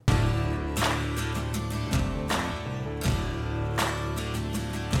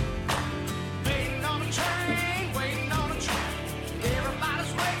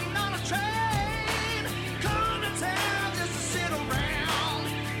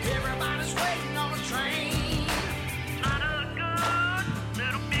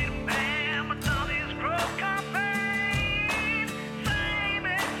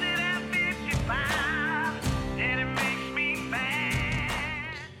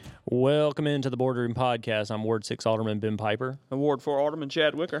Welcome into the Boardroom podcast. I'm Ward 6 Alderman Ben Piper. And Ward 4 Alderman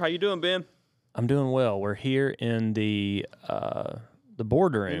Chad Wicker. How you doing, Ben? I'm doing well. We're here in the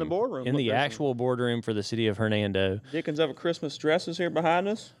boardroom. In the boardroom. In the actual boardroom for the city of Hernando. Dickens of a Christmas dresses here behind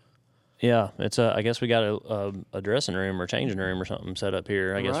us. Yeah, it's I guess we got a dressing room or changing room or something set up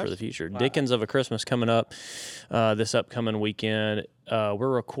here, I guess, for the future. Wow. Dickens of a Christmas coming up this upcoming weekend. We're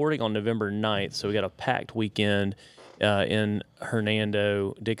recording on November 9th, so we got a packed weekend in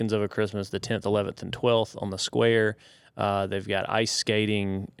Hernando. Dickens of a Christmas, the 10th, 11th, and 12th on the square. They've got ice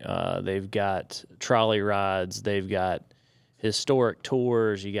skating. They've got trolley rides. They've got historic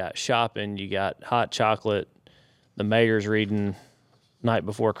tours. You got shopping. You got hot chocolate. The mayor's reading night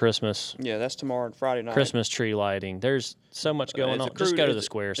before Christmas. Yeah, that's tomorrow and Friday night. Christmas tree lighting. There's so much going on. Just go to the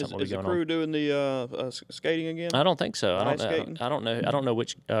square. Something will be going on. Is the crew doing the skating again? I don't think so. I don't know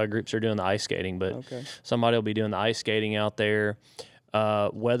which groups are doing the ice skating, but somebody will be doing the ice skating out there.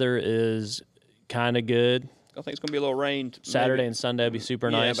 Weather is kind of good. I think it's going to be a little rain. Saturday and Sunday will be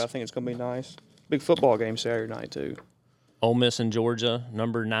super nice. Yeah, but I think it's going to be nice. Big football game Saturday night, too. Ole Miss and Georgia,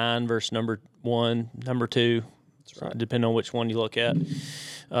 number 9 versus number 1, number 2. That's right. Depending on which one you look at.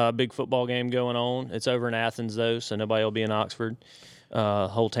 Big football game going on. It's over in Athens, though, so nobody will be in Oxford.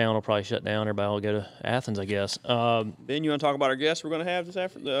 Whole town will probably shut down. Everybody will go to Athens, I guess. Ben, you want to talk about our guests we're going to have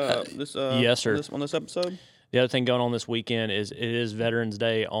yes, sir. On this episode? The other thing going on this weekend is it is Veterans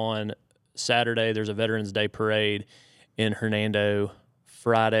Day on Saturday. There's a Veterans Day parade in Hernando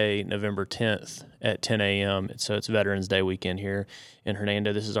Friday, November 10th at 10 a.m. So it's Veterans Day weekend here in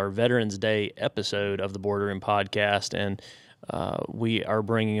Hernando. This is our Veterans Day episode of the Boardroom podcast, and we are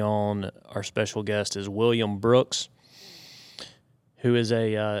bringing on our special guest is William Brooks, who is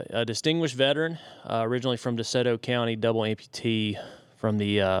a distinguished veteran, originally from DeSoto County, double amputee from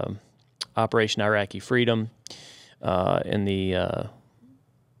the Operation Iraqi Freedom in the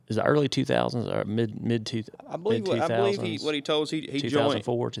is the early 2000s or mid 2000s? I believe what he told us he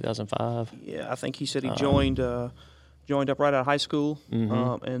 2004, 2005. Yeah, I think he said he joined up right out of high school,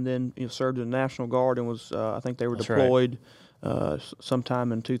 and then served in the National Guard and was I think they were deployed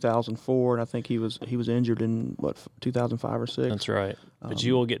sometime in 2004, and I think he was injured in 2005 or 6. That's right. But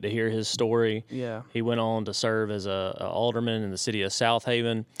you will get to hear his story. Yeah, he went on to serve as a alderman in the city of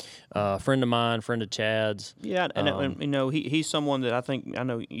Southaven. Friend of mine, friend of Chad's. Yeah, and he's someone that I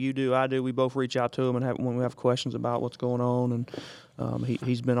know you do, I do. We both reach out to him when we have questions about what's going on, and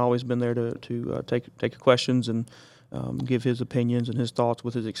he's always been there to take questions and give his opinions and his thoughts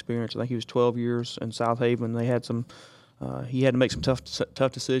with his experience. I think he was 12 years in Southaven. They had some. He had to make some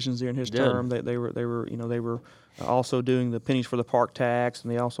tough decisions during his term. They were also doing the pennies for the park tax,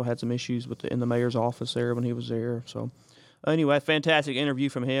 and they also had some issues in the mayor's office there when he was there. So, anyway, fantastic interview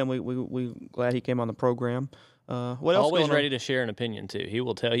from him. We glad he came on the program. What else? Always ready to share an opinion too. He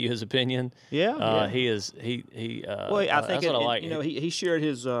will tell you his opinion. Yeah. He is. Well, I think that's what I like. He shared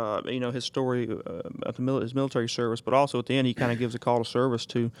his his story at his military service, but also at the end he kind of gives a call to service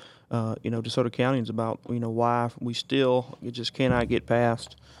to DeSoto Countyans about why we still just cannot get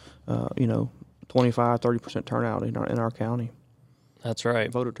past 25-30% turnout in our county. That's right.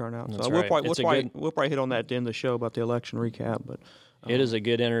 Voter turnout. That's so right. we'll probably hit on that at the end of the show about the election recap, but. It is a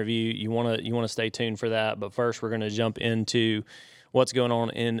good interview. You want to stay tuned for that. But first, we're going to jump into what's going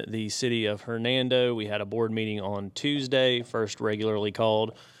on in the city of Hernando. We had a board meeting on Tuesday, first regularly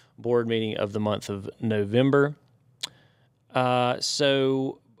called board meeting of the month of November.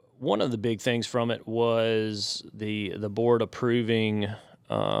 So one of the big things from it was the board approving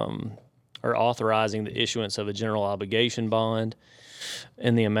or authorizing the issuance of a general obligation bond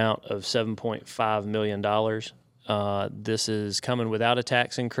in the amount of $7.5 million. This is coming without a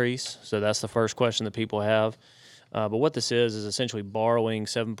tax increase, so that's the first question that people have. But what this is essentially borrowing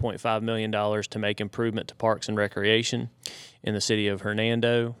 $7.5 million to make improvement to parks and recreation in the city of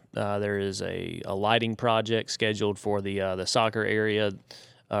Hernando. There is a lighting project scheduled for the soccer area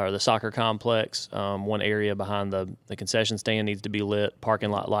or the soccer complex. One area behind the concession stand needs to be lit.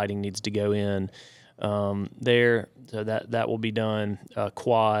 Parking lot lighting needs to go in there. So that will be done.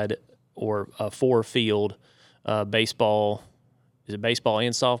 Quad or a 4-field baseball. Is it baseball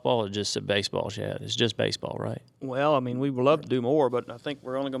and softball or just a baseball, Chad? It's just baseball, right? Well, I mean, we would love to do more, but I think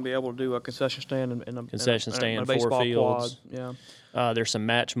we're only going to be able to do a concession stand and a 4 fields. Quad. Yeah. There's some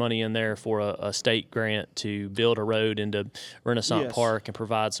match money in there for a state grant to build a road into Renaissance Park and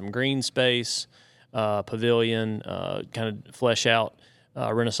provide some green space, pavilion, kind of flesh out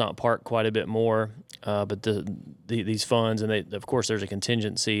Renaissance Park quite a bit more. But these funds, and of course there's a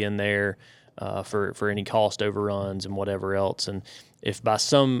contingency in there for any cost overruns and whatever else. And if by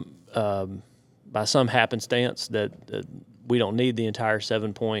some happenstance that we don't need the entire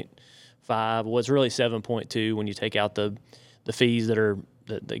 7.5. Well, it's really 7.2 when you take out the fees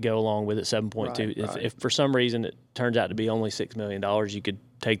that go along with it. 7.2. If for some reason it turns out to be only $6 million, you could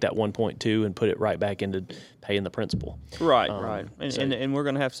take that 1.2 and put it right back into paying the principal. Right. And we're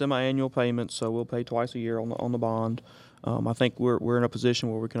going to have semi-annual payments, so we'll pay twice a year on the bond. I think we're in a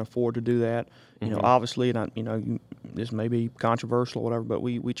position where we can afford to do that. You know, obviously, and this may be controversial or whatever, but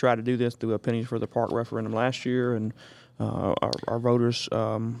we tried to do this through a pennies for the park referendum last year, and our voters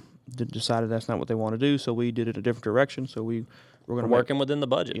decided that's not what they want to do, so we did it a different direction. So we're going to working within the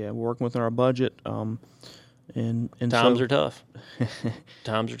budget. Yeah, we're working within our budget. And times are tough.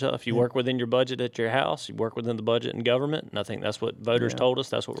 Times are tough. You work within your budget at your house. You work within the budget in government, and I think that's what voters told us.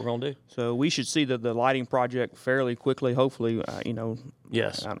 That's what we're going to do. So we should see the lighting project fairly quickly. Hopefully,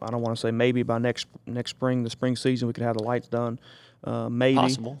 Yes. I don't want to say maybe by next spring, the spring season, we could have the lights done. Maybe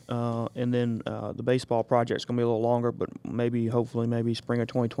possible. And then the baseball project's going to be a little longer, but maybe spring of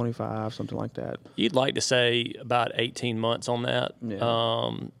 2025, something like that. You'd like to say about 18 months on that. Yeah.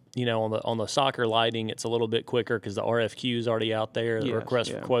 On the soccer lighting, it's a little bit quicker because the RFQ is already out there. The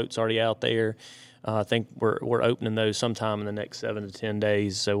request for quotes already out there. I think we're opening those sometime in the next 7 to 10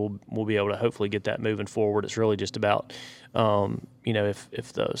 days, so we'll be able to hopefully get that moving forward. It's really just about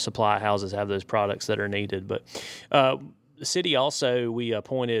if the supply houses have those products that are needed. But the city also, we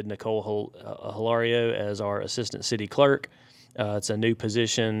appointed Nicole Hilario as our assistant city clerk. It's a new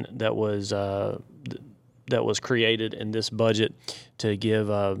position that was created in this budget to give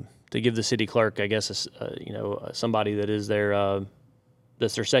the city clerk, I guess, somebody that is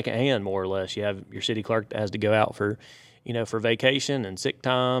that's their second hand, more or less. You have your city clerk that has to go out for vacation and sick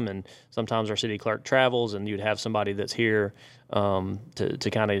time, and sometimes our city clerk travels, and you'd have somebody that's here to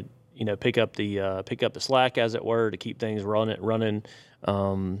kind of pick up the slack, as it were, to keep things running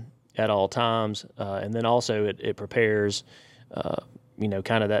at all times, and then also it prepares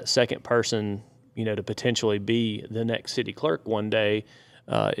kind of that second person to potentially be the next city clerk one day,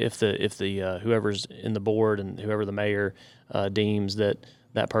 if the whoever's in the board and whoever the mayor deems that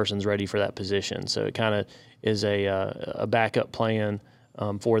person's ready for that position. So it kind of is a backup plan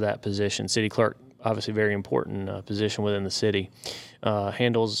for that position. City clerk, obviously, very important position within the city.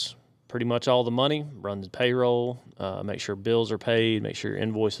 Handles pretty much all the money, runs payroll, make sure bills are paid, make sure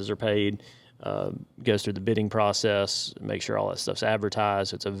invoices are paid, goes through the bidding process, make sure all that stuff's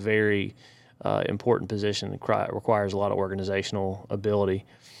advertised. It's a very important position. It requires a lot of organizational ability.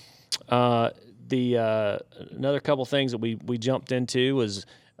 Another couple things that we jumped into was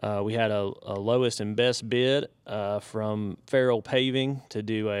we had a lowest and best bid from Farrell Paving to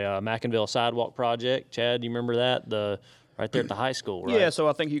do a McInville sidewalk project. Chad, do you remember that? Right there at the high school, right? Yeah, so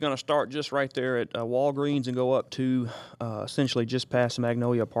I think you're going to start just right there at Walgreens and go up to essentially just past the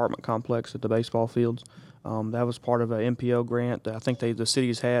Magnolia apartment complex at the baseball fields. That was part of an MPO grant that I think the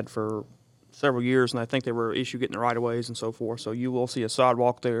city's had for several years, and I think they were getting the right-of-ways and so forth. So you will see a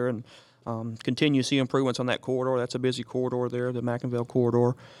sidewalk there, and continue to see improvements on that corridor. That's a busy corridor there, the McInville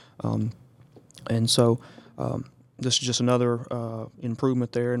corridor. And so this is just another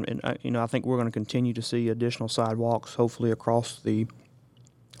improvement there. And I think we're going to continue to see additional sidewalks, hopefully across the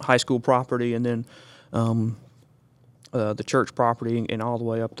high school property, and then the church property and all the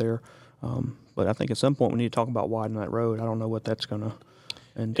way up there. But I think at some point we need to talk about widening that road. I don't know what that's going to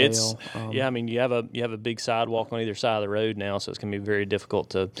entail. You have a big sidewalk on either side of the road now, so it's going to be very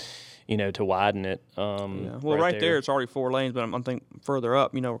difficult to widen it. Well, right there it's already 4 lanes, but I think further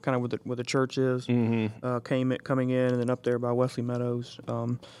up, kind of where the church is, coming in, and then up there by Wesley Meadows.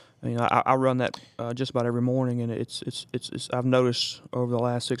 I run that just about every morning, and it's I've noticed over the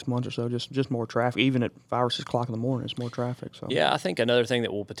last 6 months or so just more traffic. Even at 5 or 6 o'clock in the morning, it's more traffic. So yeah, I think another thing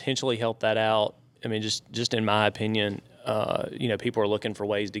that will potentially help that out. I mean, just in my opinion, people are looking for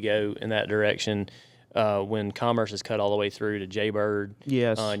ways to go in that direction. When Commerce is cut all the way through to Jaybird,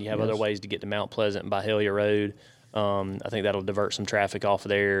 and you have other ways to get to Mount Pleasant and Byhalia Road, I think that'll divert some traffic off of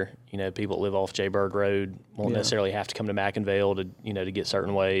there. People that live off Jaybird Road won't necessarily have to come to McInville to get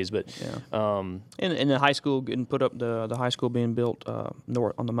certain ways. But and the high school getting put up, the high school being built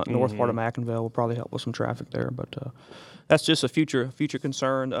north on the north part of McInville will probably help with some traffic there. But that's just a future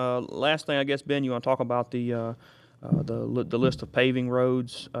concern. Last thing, I guess, Ben, you want to talk about the list of paving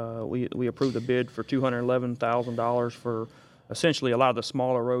roads. We approved a bid for $211,000 for essentially a lot of the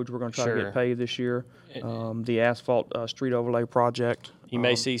smaller roads we're going to try to get paved this year. The asphalt street overlay project. You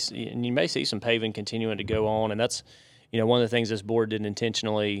may see some paving continuing to go on, and that's one of the things this board did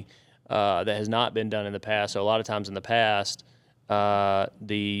intentionally that has not been done in the past. So a lot of times in the past,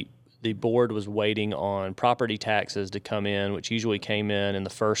 the board was waiting on property taxes to come in, which usually came in the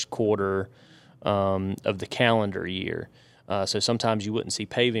first quarter of the calendar year. So sometimes you wouldn't see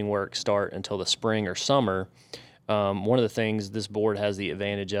paving work start until the spring or summer. One of the things this board has the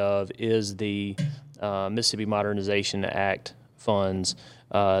advantage of is the Mississippi Modernization Act funds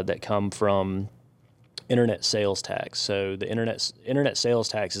that come from internet sales tax. So the internet sales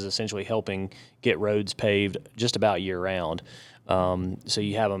tax is essentially helping get roads paved just about year round. So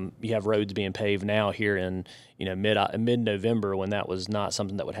you have roads being paved now here in mid-November, when that was not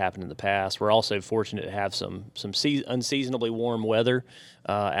something that would happen in the past. We're also fortunate to have some unseasonably warm weather.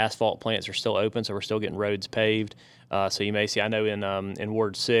 Asphalt plants are still open, so we're still getting roads paved. So you may see, I know in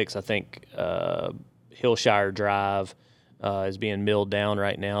Ward 6, I think Hillshire Drive is being milled down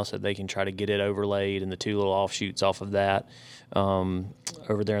right now, so they can try to get it overlaid, and the two little offshoots off of that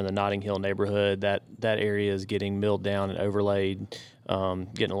over there in the Notting Hill neighborhood, that area is getting milled down and overlaid,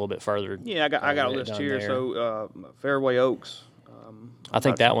 getting a little bit further. Yeah, I got a list here. There. So Fairway Oaks. I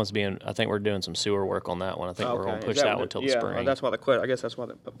think that one's I think we're doing some sewer work on that one. I think we're going to push that one till the spring. That's why I guess that's why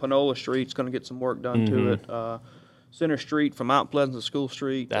the Panola Street's going to get some work done to it. Center Street from Mount Pleasant to School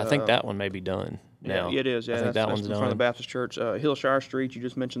Street. I think that one may be done now. Yeah, it is. Yeah, I think that one's in done. front of the Baptist Church. Hillshire Street, you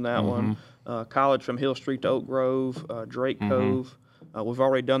just mentioned that one. College from Hill Street to Oak Grove. Drake Cove. We've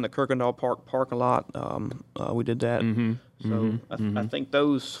already done the Kirkendall Park parking lot. We did that. So I think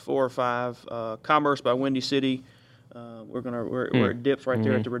those 4 or 5. Commerce by Windy City. Where it dips right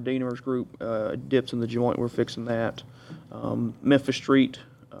there at the Redeemers Group. It dips in the joint. We're fixing that. Memphis Street,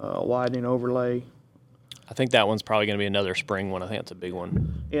 widening overlay. I think that one's probably going to be another spring one. I think that's a big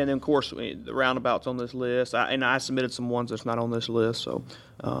one. And then, of course, the roundabouts on this list. I submitted some ones that's not on this list, so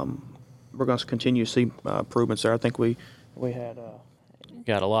we're going to continue to see improvements there. I think we had.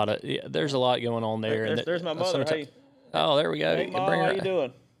 Got a lot of. Yeah, there's a lot going on there. There's my mother. Hey. Oh, there we go. Hey, Mom, how you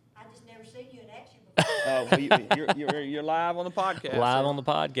doing? I just never seen you in action before. You're live on the podcast. Live on the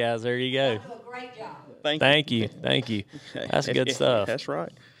podcast. There you go. You do a great job. Thank you. That's good stuff. That's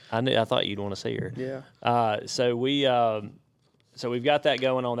right. I thought you'd want to see her. Yeah. So we've got that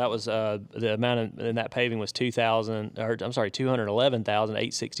going on. That was the amount in that paving was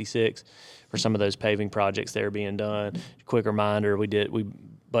 $211,866 for some of those paving projects that are being done. Quick reminder: we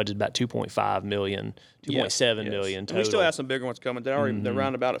budgeted about $2.5 million, $2.7 million total. And we still have some bigger ones coming. They're already they're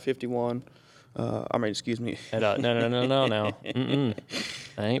roundabout at 51. Excuse me. No.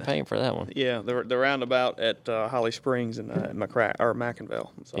 I ain't paying for that one. Yeah, the roundabout at Holly Springs and Mackinville.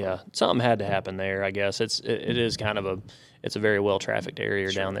 So. Yeah, something had to happen there. I guess it is kind of it's a very well trafficked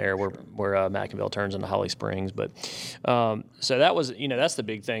area down there where Mackinville turns into Holly Springs. But so that was that's the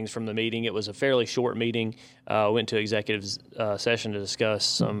big things from the meeting. It was a fairly short meeting. Went to executive session to discuss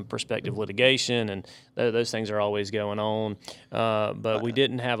some prospective litigation, and those things are always going on. But we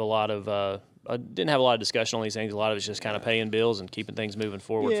didn't have a lot of. I didn't have a lot of discussion on these things. A lot of it's just kind of paying bills and keeping things moving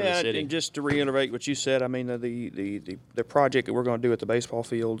forward for the city. And just to reiterate what you said, I mean, the project that we're going to do at the baseball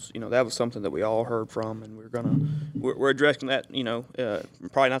fields, that was something that we all heard from, and we're addressing that,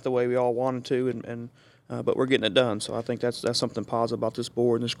 probably not the way we all wanted to, but we're getting it done. So I think that's something positive about this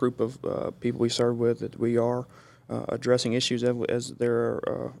board and this group of people we serve with, that we are addressing issues as they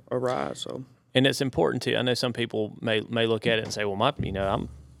arise. So. And it's important to. I know some people may look at it and say, well, I'm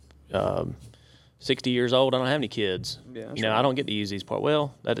 60 years old. I don't have any kids. Yeah, right. I don't get to use these parks.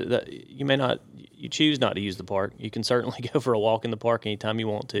 Well, that you may not. You choose not to use the park. You can certainly go for a walk in the park anytime you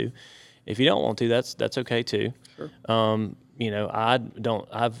want to. If you don't want to, that's okay too. Sure. I've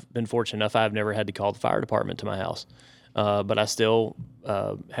been fortunate enough. I've never had to call the fire department to my house. But I still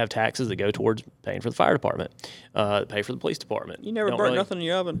have taxes that go towards paying for the fire department, pay for the police department. You never burnt nothing in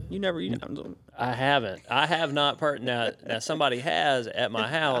your oven. I haven't. I have not. Now somebody has at my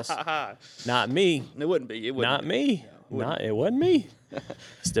house. Not me. It wouldn't be. It wouldn't. Not me. It wasn't me.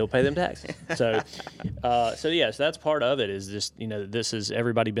 Still pay them taxes. So that's part of it. Is just this is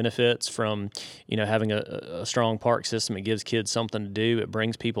everybody benefits from having a strong park system. It gives kids something to do. It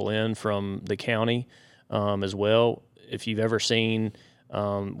brings people in from the county as well. If you've ever seen,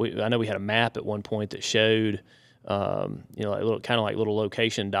 I know we had a map at one point that showed, like little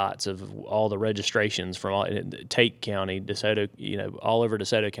location dots of all the registrations from Tate County, DeSoto, all over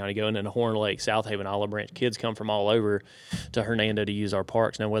DeSoto County, going into Horn Lake, Southaven, Olive Branch. Kids come from all over to Hernando to use our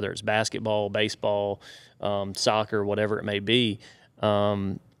parks. Now, whether it's basketball, baseball, soccer, whatever it may be,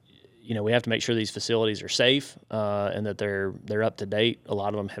 we have to make sure these facilities are safe and that they're up to date. A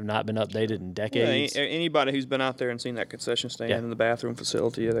lot of them have not been updated in decades. Yeah, anybody who's been out there and seen that concession stand and the bathroom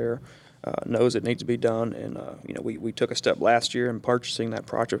facility there knows it needs to be done. And we took a step last year in purchasing that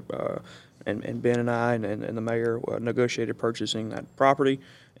project, and Ben and I and the mayor negotiated purchasing that property.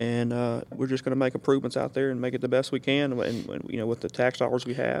 and we're just going to make improvements out there and make it the best we can, and with the tax dollars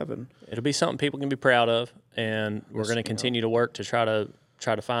we have. And it'll be something people can be proud of, and we're going to continue to work to try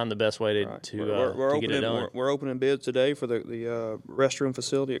to find the best way to get it done. We're opening bids today for the restroom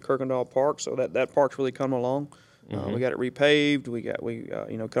facility at Kirkendall Park, so that park's really coming along. We got it repaved. We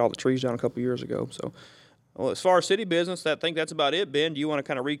cut all the trees down a couple years ago. So, well, as far as city business, I think that's about it. Ben, do you want to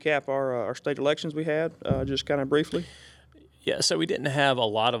kind of recap our state elections we had, just kind of briefly? Yeah, so we didn't have a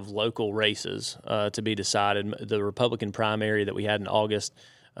lot of local races to be decided. The Republican primary that we had in August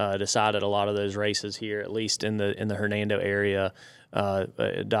decided a lot of those races here, at least in the Hernando area.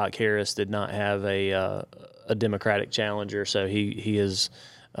 Doc Harris did not have a Democratic challenger, so he is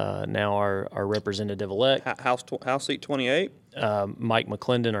now our representative-elect. House seat 28. Mike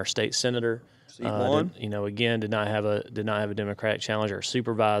McClendon, our state senator, seat 1. Again, did not have a Democratic challenger. Our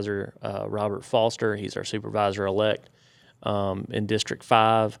supervisor, Robert Foster, he's our supervisor-elect in District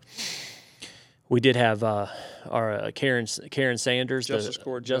 5. We did have our Karen Sanders, Justice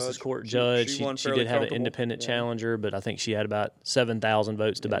Court judge. She did have an independent challenger, but I think she had about 7,000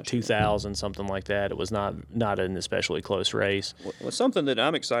 votes to about 2,000, something like that. It was not an especially close race. Well, something that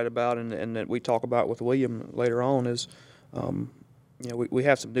I'm excited about and that we talk about with William later on is, we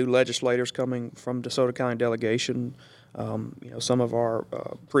have some new legislators coming from DeSoto County delegation. Some of our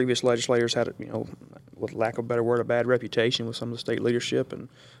previous legislators had, with lack of a better word, a bad reputation with some of the state leadership, and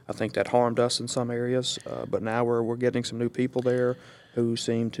I think that harmed us in some areas. But now we're getting some new people there who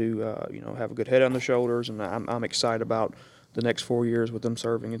seem to, have a good head on their shoulders, and I'm excited about the next 4 years with them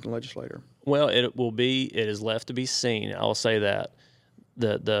serving in the legislature. Well, it is left to be seen. I'll say that.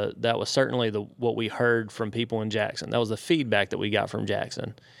 That was certainly what we heard from people in Jackson. That was the feedback that we got from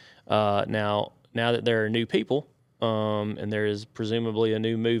Jackson. Now that there are new people, and there is presumably a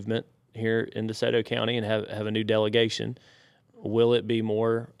new movement here in DeSoto County and have a new delegation, will it be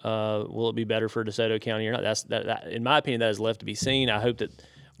more? Will it be better for DeSoto County or not? That in my opinion, that is left to be seen. I hope that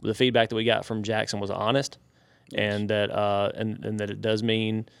the feedback that we got from Jackson was honest, and that and that it does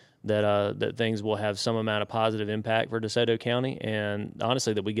mean that things will have some amount of positive impact for DeSoto County, and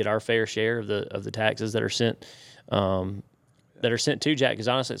honestly that we get our fair share of the taxes that are sent to Jack, because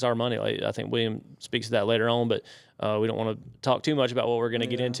honestly it's our money. I think William speaks to that later on, but we don't want to talk too much about what we're going to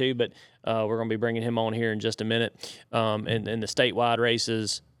get into, but we're going to be bringing him on here in just a minute. And the statewide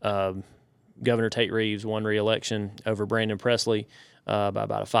races, Governor Tate Reeves won re-election over Brandon Presley by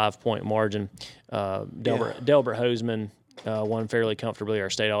about a 5-point margin. Delbert Hoseman won fairly comfortably. Our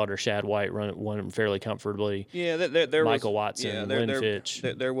state auditor, Shad White, won fairly comfortably. Yeah, there Michael was, Watson, Lynn Fitch.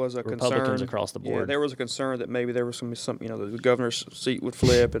 There was a Republicans concern across the board. Yeah, there was a concern that maybe there was some the governor's seat would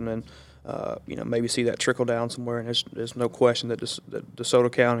flip, and then maybe see that trickle down somewhere. And there's no question that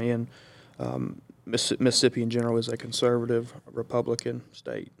DeSoto County and Mississippi in general is a conservative Republican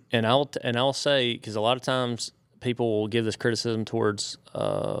state. And I'll say, because a lot of times people will give this criticism towards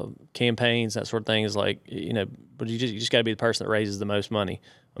campaigns, that sort of thing, is like, but you just got to be the person that raises the most money.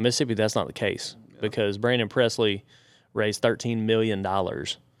 In Mississippi, that's not the case, because Brandon Presley raised $13 million.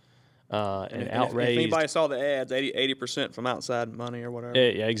 And outraised. If anybody saw the ads, 80% from outside money or whatever.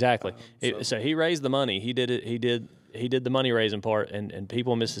 Yeah, exactly. So he raised the money. He did it. He did the money raising part. And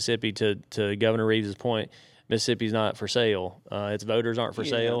people in Mississippi, to Governor Reeves' point, Mississippi's not for sale. Its voters aren't for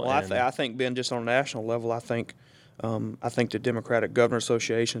sale. Well, I think, Ben, just on a national level, I think the Democratic Governor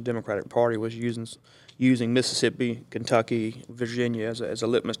Association, the Democratic Party, was using Mississippi, Kentucky, Virginia as a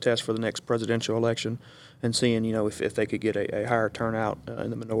litmus test for the next presidential election, and seeing if they could get a higher turnout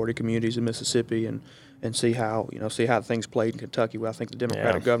in the minority communities in Mississippi, and see how things played in Kentucky. Well, I think the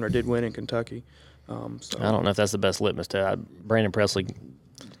Democratic governor did win in Kentucky. So I don't know if that's the best litmus test. Brandon Presley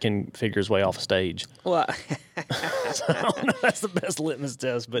can figure his way off a stage. Well, so I don't know if that's the best litmus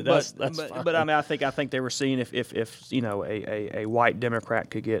test, but that's fine. But I mean, I think they were seeing if a white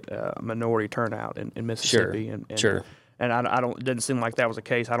Democrat could get a minority turnout in Mississippi. Sure. And it didn't seem like that was the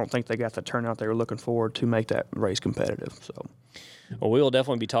case. I don't think they got the turnout they were looking for to make that race competitive. So. Well, we will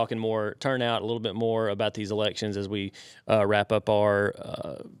definitely be talking more turnout, a little bit more about these elections as we wrap up our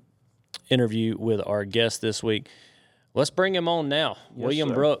interview with our guest this week. Let's bring him on now. Yes, William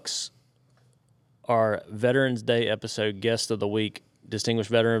sir. Brooks, our Veterans Day episode guest of the week, distinguished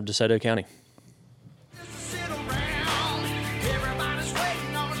veteran of DeSoto County.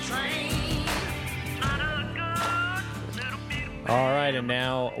 All right, and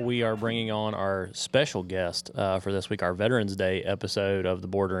now we are bringing on our special guest for this week, our Veterans Day episode of the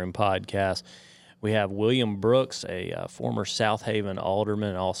Boardroom podcast. We have William Brooks, a former Southaven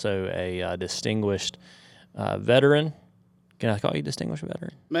alderman, also a distinguished veteran. Can I call you distinguished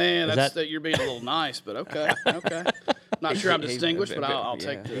veteran? Man, that's that you're being a little nice, but okay. Not sure I'm He's distinguished, but I'll yeah.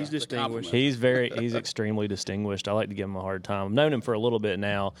 take the He's the distinguished. compliment. He's extremely distinguished. I like to give him a hard time. I've known him for a little bit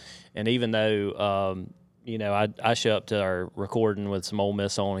now, and even though I show up to our recording with some Ole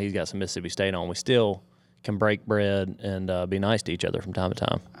Miss on, he's got some Mississippi State on. We still can break bread and be nice to each other from time to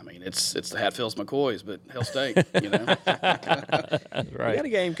time. I mean, it's the Hatfields McCoys, but Hill State, We Right. got a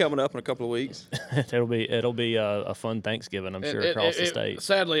game coming up in a couple of weeks. It'll be a fun Thanksgiving, I'm sure, across the state.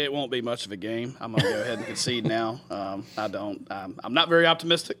 Sadly, it won't be much of a game. I'm going to go ahead and concede now. I'm not very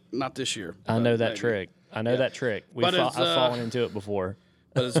optimistic. Not this year. I know that maybe. trick. I know that trick. But I've fallen into it before.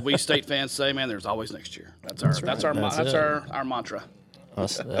 But as we State fans say, man, there's always next year. That's our mantra.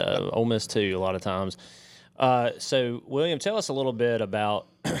 Us, Ole Miss too, a lot of times. So, William, tell us a little bit about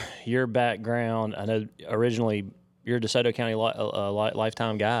your background. I know originally you're a DeSoto County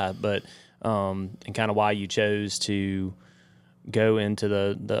lifetime guy, but and kind of why you chose to go into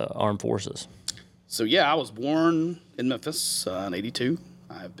the armed forces. So, yeah, I was born in Memphis in '82.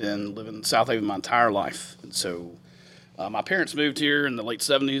 I've been living in Southaven my entire life. And so my parents moved here in the late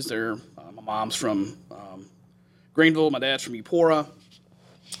 '70s. My mom's from Greenville. My dad's from Eupora.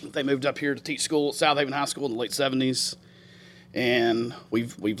 They moved up here to teach school at Southaven High School in the late '70s, and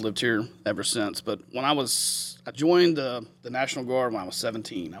we've lived here ever since. But when I joined the National Guard when I was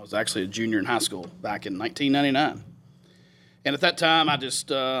 17. I was actually a junior in high school back in 1999. And at that time, I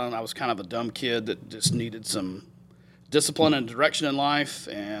was kind of a dumb kid that just needed some discipline and direction in life,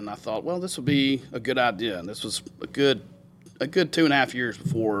 and I thought, well, this would be a good idea. And this was a good 2.5 years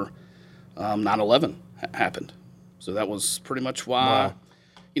before 9/11 happened. So that was pretty much why. Wow.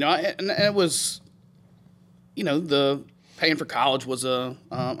 And it was, the paying for college was an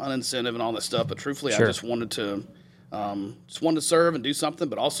incentive and all that stuff. But truthfully, Sure. I just wanted to serve and do something,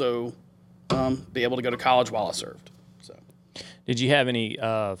 but also be able to go to college while I served. So, Did you have any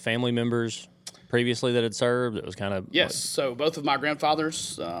family members previously that had served? It was kind of yes. So both of my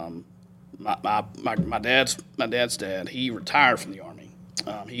grandfathers, my dad's dad, he retired from the Army.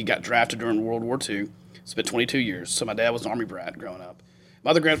 He got drafted during World War II. Spent 22 years. So my dad was an Army brat growing up. My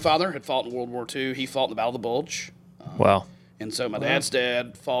other grandfather had fought in World War II. He fought in the Battle of the Bulge. Wow. And so my dad's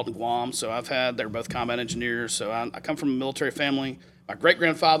dad fought in Guam. So they were both combat engineers. So I come from a military family. My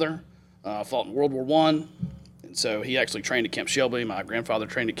great-grandfather fought in World War I. And so he actually trained at Camp Shelby. My grandfather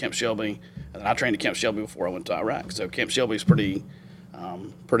trained at Camp Shelby. And then I trained at Camp Shelby before I went to Iraq. So Camp Shelby is pretty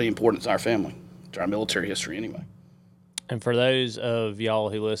important to our family, to our military history anyway. And for those of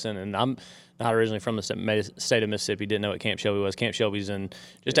y'all who listen, and I'm not originally from the state of Mississippi, didn't know what Camp Shelby was. Camp Shelby's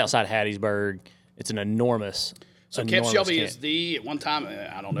just outside Hattiesburg. It's an enormous. So Camp Shelby is at one time,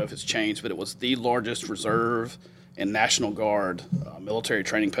 I don't know if it's changed, but it was the largest reserve and National Guard military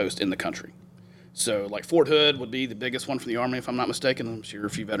training post in the country. So like Fort Hood would be the biggest one from the Army, if I'm not mistaken. I'm sure a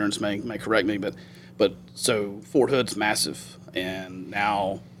few veterans may correct me, but so Fort Hood's massive, and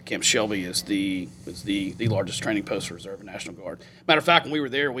now Camp Shelby is the largest training post for Reserve and National Guard. Matter of fact, when we were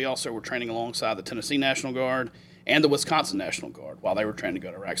there, we also were training alongside the Tennessee National Guard and the Wisconsin National Guard while they were training to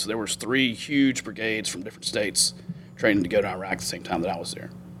go to Iraq. So there was 3 huge brigades from different states training to go to Iraq at the same time that I was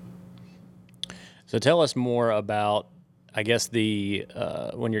there. So tell us more about, I guess, the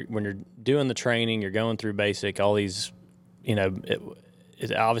when you're doing the training, you're going through basic, all these,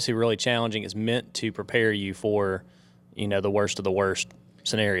 it's obviously really challenging. It's meant to prepare you for, the worst of the worst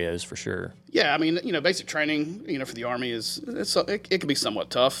scenarios for sure. Yeah, I mean, basic training, for the Army it can be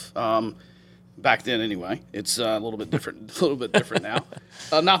somewhat tough. Back then, anyway, it's a little bit different now.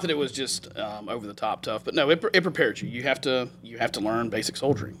 Not that it was just over the top tough, but no, it prepared you. You have to learn basic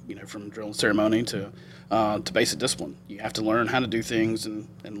soldiering, from drill and ceremony to basic discipline. You have to learn how to do things and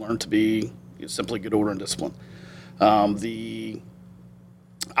learn to be simply good order and discipline. I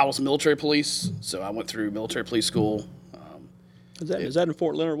was military police, so I went through military police school. Is that in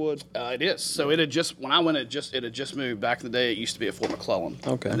Fort Leonard Wood? It is. So it had just moved. Back in the day, it used to be at Fort McClellan.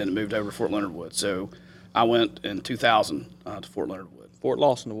 Okay. And then it moved over to Fort Leonard Wood. So I went in 2000 to Fort Leonard Wood. Fort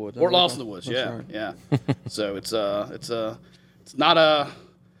Lawson the Woods. Fort Lawson the Woods. Yeah, right. yeah. So it's not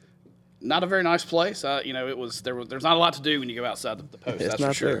a very nice place. There's not a lot to do when you go outside the post. It's that's not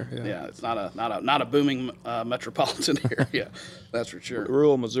for sure. there, yeah. It's not a booming metropolitan area. That's for sure.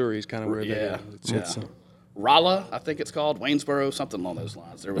 Rural Missouri is kind of where Yeah, they are. It's, Rolla, I think it's called, Waynesboro, something along those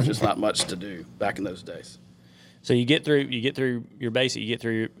lines. There was just not much to do back in those days. So you get through your basic, you get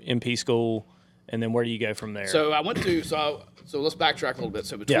through your MP school, and then where do you go from there? So I went to so let's backtrack a little bit.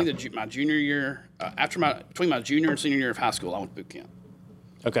 So between my junior year, between my junior and senior year of high school, I went to boot camp.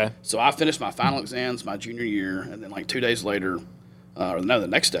 Okay. So I finished my final exams my junior year, and then like 2 days later, the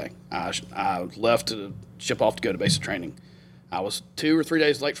next day, I left to ship off to go to basic training. I was 2 or 3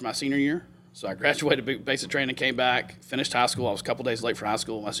 days late for my senior year. So I graduated basic training, came back, finished high school. I was a couple days late for high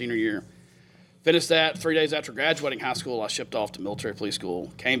school my senior year. Finished that 3 days after graduating high school. I shipped off to military police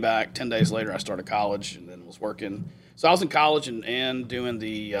school. Came back 10 days later. I started college and then was working. So I was in college and doing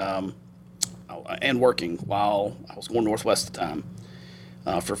the and working while I was going Northwest at the time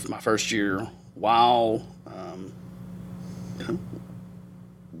for my first year. While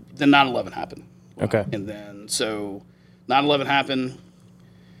then 9/11 happened. Okay. And then so 9/11 happened,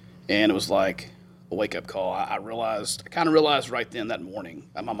 and it was like a wake-up call. I kind of realized right then that morning.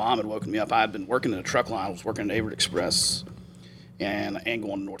 My mom had woken me up. I had been working in a truck line. I was working at Avery Express and going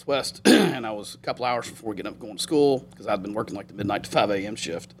to Northwest. And I was a couple hours before getting up going to school because I'd been working like the midnight to 5 a.m.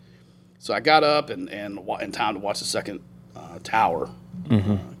 shift. So I got up and in time to watch the second tower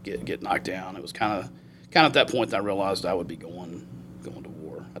get knocked down. It was kind of at that point that I realized I would be going to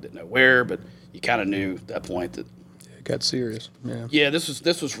war. I didn't know where, but you kind of knew at that point that It got serious. Yeah. yeah, this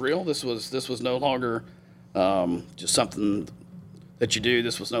was real. This was no longer just something that you do.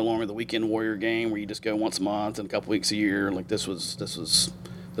 This was no longer the weekend warrior game where you just go once a month and a couple weeks a year. Like this was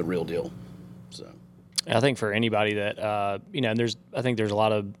the real deal. So I think for anybody that I think there's a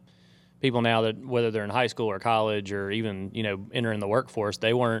lot of people now that whether they're in high school or college or even entering the workforce,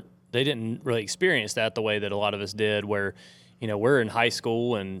 they didn't really experience that the way that a lot of us did, where we're in high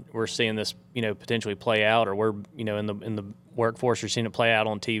school and we're seeing this potentially play out, or we're in the workforce, you're seeing it play out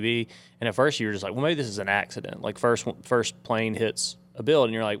on TV, and at first you're just like, well, maybe this is an accident. Like first plane hits a building,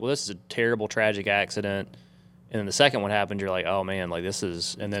 and you're like, well, this is a terrible, tragic accident. And then the second one happened, you're like, oh man, like this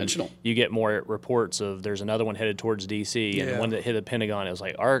is, and then you get more reports of there's another one headed towards DC, and the one that hit the Pentagon. It was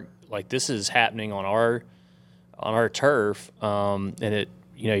like this is happening on our turf, and it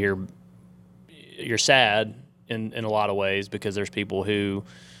you're sad in a lot of ways because there's people who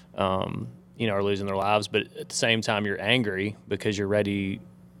are losing their lives, but at the same time you're angry because you're ready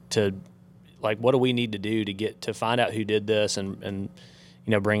to, like, what do we need to do to find out who did this and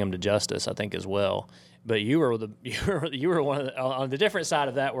bring them to justice, I think, as well. But you were one of on the different side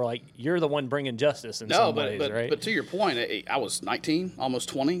of that, where like you're the one bringing justice in some ways, right? But to your point, I was 19, almost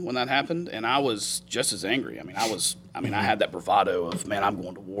 20 when that happened, and I was just as angry. I had that bravado of, man, I'm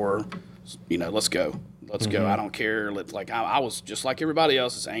going to war. Let's go. I don't care. I was just like everybody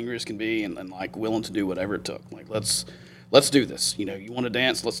else, as angry as can be, and like willing to do whatever it took. Like let's do this. You want to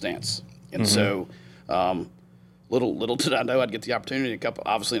dance? Let's dance. And so, little did I know I'd get the opportunity.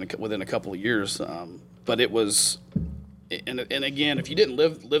 Within a couple of years. But it was, and again, if you didn't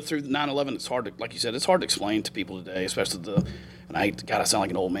live through 9/11, it's hard to, like you said, it's hard to explain to people today, especially and I sound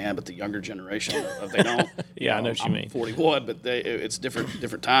like an old man, but the younger generation, they don't. Yeah, I know what you mean. 41, but it's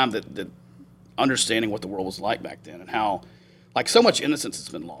different time that understanding what the world was like back then and how, like, so much innocence has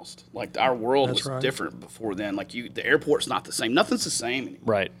been lost. Like our world was different before then. Like the airport's not the same. Nothing's the same anymore.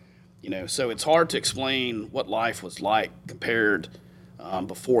 Right. So it's hard to explain what life was like compared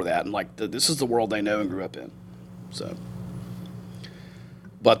before that, and like this is the world they know and grew up in. So,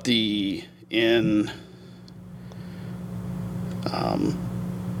 but I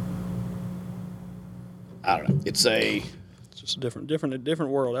don't know. It's just a different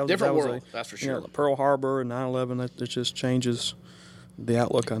world. Different world, that's for sure. Pearl Harbor and 9/11, it just changes the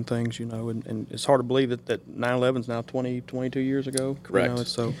outlook on things, and it's hard to believe that 9/11 is now 22 years ago. Correct.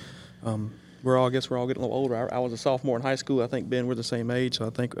 So we're all getting a little older. I was a sophomore in high school. I think, Ben, we're the same age, so I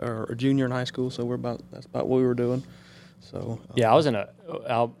think or a junior in high school, so that's about what we were doing. So yeah, I was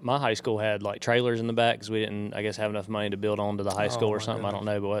my high school had like trailers in the back because we didn't, I guess, have enough money to build onto the high school or something. Goodness. I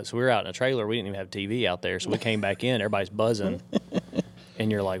don't know, but so we were out in a trailer. We didn't even have TV out there, so we came back in. Everybody's buzzing,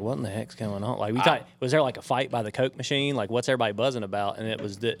 and you're like, "What in the heck's going on?" Like, was there like a fight by the Coke machine? Like, what's everybody buzzing about? And it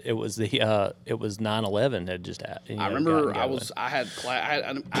was 9/11 had just happened. I remember I had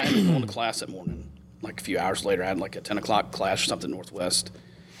going to class that morning. Like a few hours later, I had like a 10 o'clock class or something Northwest,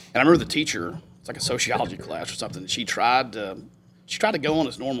 and I remember the teacher. It's like a sociology class or something. She tried to go on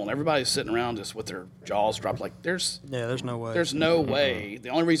as normal, and everybody's sitting around just with their jaws dropped. Like there's no way. There's no way. The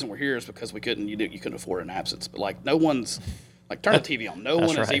only reason we're here is because you couldn't afford an absence. But like no one's like turn the TV on. No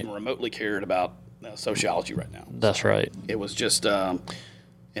one has even remotely cared about sociology right now. That's right. It was just and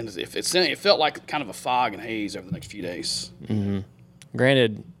it felt like kind of a fog and haze over the next few days. Mm-hmm.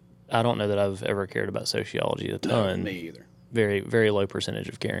 Granted, I don't know that I've ever cared about sociology a ton. No, me either. Very, very low percentage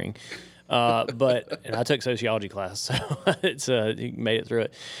of caring. And I took sociology class, so it's you made it through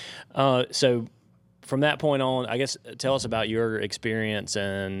it. So from that point on, I guess tell us about your experience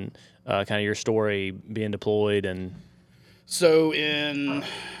and kind of your story being deployed. And so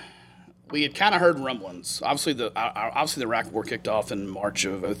we had kind of heard rumblings. Obviously the Iraq War kicked off in March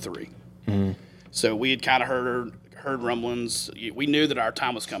of '03. Mm-hmm. So we had kind of heard rumblings. We knew that our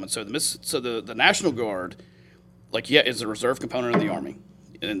time was coming. So the National Guard, is a reserve component of the Army.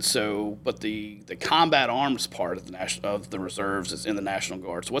 And so, but the combat arms part of the reserves is in the National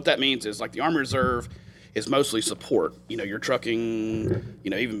Guard. So what that means is the Army Reserve is mostly support. Your trucking,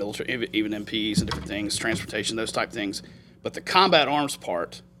 even military, even MPs and different things, transportation, those type things. But the combat arms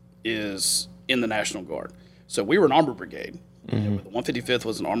part is in the National Guard. So we were an armored brigade. The 155th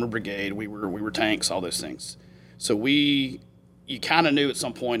was an armored brigade. We were tanks, all those things. So you kind of knew at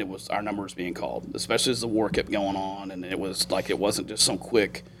some point our number was being called, especially as the war kept going on, and it was it wasn't just some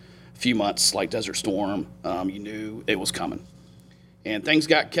quick few months like Desert Storm. You knew it was coming, and things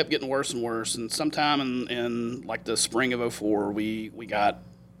kept getting worse and worse. And sometime in the spring of '04, we got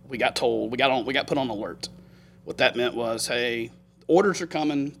put on alert. What that meant was, hey, orders are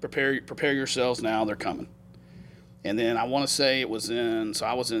coming. Prepare yourselves now. They're coming. And then I want to say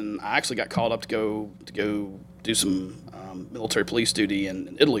I actually got called up to go do some military police duty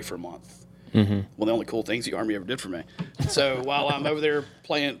in Italy for a month. Mm-hmm. Well, the only cool things the Army ever did for me. So while I'm over there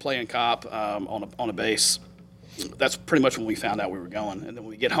playing cop on a base, that's pretty much when we found out we were going. And then when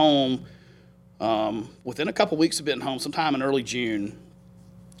we get home, within a couple weeks of being home, sometime in early June,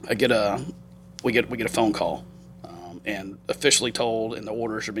 we get a phone call, and officially told, and the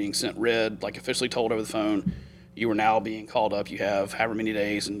orders are being read officially told over the phone. You are now being called up. You have however many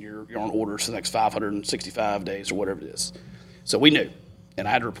days, and you're on orders for the next 565 days or whatever it is. So we knew, and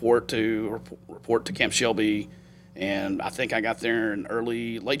I had to report to Camp Shelby, and I think I got there in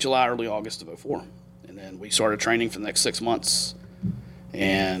late July, early August of '04, and then we started training for the next 6 months,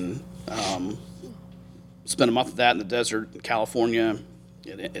 and spent a month of that in the desert in California,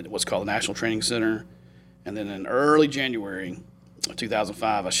 at what's called the National Training Center, and then in early January of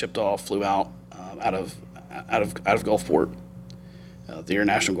 2005, I shipped off, flew out out of Gulfport, the Air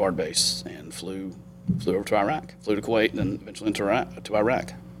National Guard base, and flew over to Iraq, flew to Kuwait, and then eventually to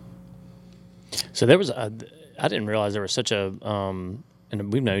Iraq. So I didn't realize there was such a,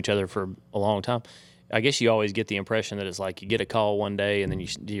 and we've known each other for a long time. I guess you always get the impression that it's you get a call one day and then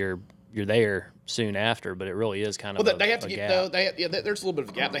you're there soon after, but it really is kind of they have to give, no, there's a little bit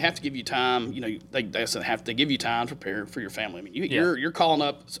of a gap. They have to give you time. They have to give you time to prepare for your family. I mean, you're calling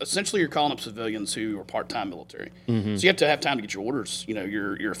up, essentially you're calling up civilians who are part-time military. Mm-hmm. So you have to have time to get your orders,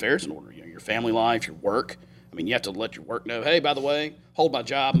 your affairs in order, your family life, your work. I mean, you have to let your work know, hey, by the way, hold my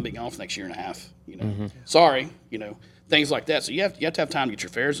job and be gone for the next year and a half. Mm-hmm. Sorry, things like that. So you have to have time to get your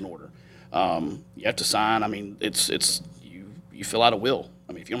affairs in order. You have to sign. I mean, you fill out a will.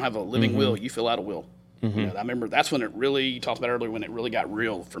 I mean, if you don't have a living will, you fill out a will. Mm-hmm. I remember that's when you talked about earlier, when it really got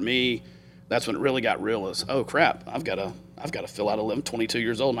real for me. That's when it really got real. Is, oh crap, I've got to fill out I'm 22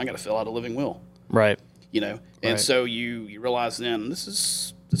 years old and I got to fill out a living will. Right. And so you realize then this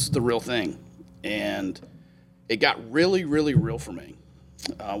is the real thing, and it got really, really real for me.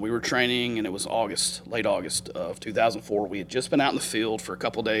 We were training, and it was late August of 2004. We had just been out in the field for a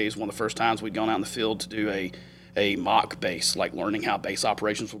couple days. One of the first times we'd gone out in the field to do a mock base, learning how base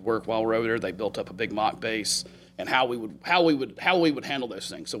operations would work while we're over there. They built up a big mock base and how we would handle those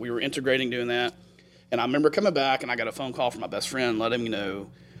things. So we were integrating doing that. And I remember coming back, and I got a phone call from my best friend letting me know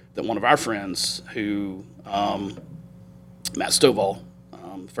that one of our friends who, Matt Stovall,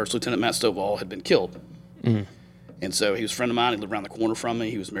 First Lieutenant Matt Stovall, had been killed. Mm-hmm. And so he was a friend of mine. He lived around the corner from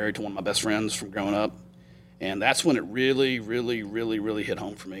me. He was married to one of my best friends from growing up. And that's when it really, really, really, really hit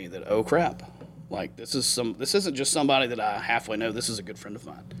home for me that, oh crap, this isn't just somebody that I halfway know. This is a good friend of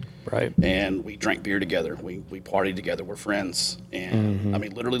mine. Right. And we drank beer together. We partied together. We're friends. And I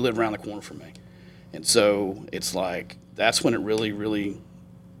mean, literally lived around the corner from me. And so it's that's when it really, really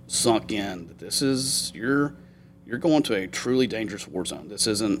sunk in that this is, you're going to a truly dangerous war zone. This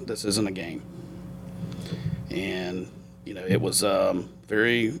isn't a game. And, it was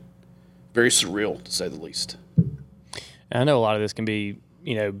very, very surreal, to say the least. I know a lot of this can be,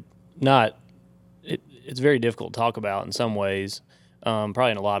 it's very difficult to talk about in some ways,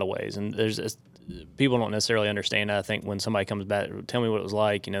 probably in a lot of ways. And people don't necessarily understand, I think, when somebody comes back, tell me what it was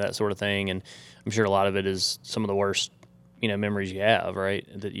like, that sort of thing. And I'm sure a lot of it is some of the worst, memories you have, right,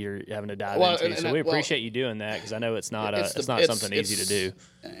 that you're having to dive into. So we appreciate you doing that, because I know it's not something easy to do.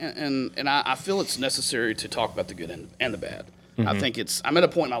 And I feel it's necessary to talk about the good and the bad. Mm-hmm. I think I'm at a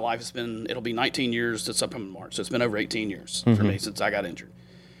point in my life, it'll be 19 years this upcoming March, so it's been over 18 years for me since I got injured.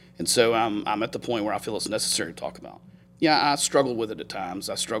 And so I'm at the point where I feel it's necessary to talk about. Yeah, I struggle with it at times.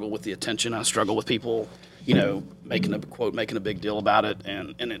 I struggle with the attention. I struggle with people, making a big deal about it.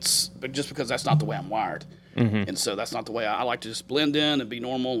 And it's just because that's not the way I'm wired. Mm-hmm. And so that's not the way I like to just blend in and be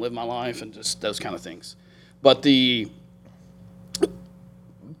normal, live my life, and just those kind of things. But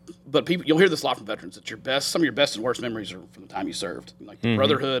but people, you'll hear this a lot from veterans. That some of your best and worst memories are from the time you served. Like the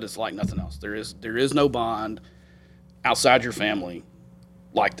brotherhood is like nothing else. There is no bond outside your family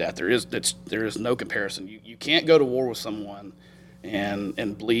like that. There is no comparison. You can't go to war with someone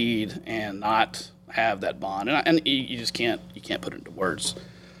and bleed and not have that bond. And you just can't put it into words.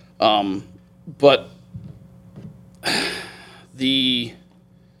 But the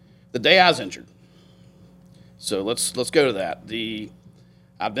day I was injured. So let's go to that.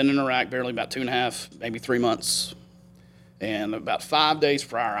 I've been in Iraq barely about 2.5, maybe 3 months, and about 5 days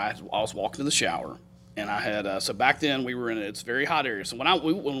prior, I was walking to the shower, and I had so back then we were in it's very hot area. So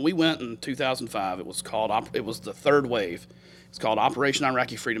when we went in 2005, it was the third wave. It's called Operation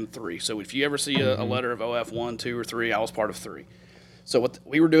Iraqi Freedom 3. So if you ever see a letter of OF 1, 2, or 3, I was part of 3. So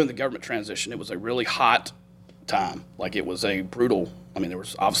we were doing the government transition. It was a really hot time. Like it was a brutal. I mean, there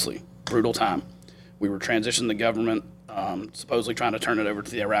was obviously brutal time. We were transitioning the government, supposedly trying to turn it over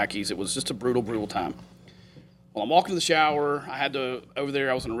to the Iraqis. It was just a brutal, brutal time. Well, I'm walking to the shower. Over there,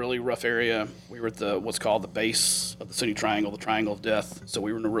 I was in a really rough area. We were at what's called the base of the Sunni Triangle, the Triangle of Death. So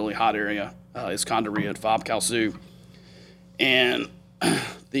we were in a really hot area, Iskandariyah, Fob Kalsu. And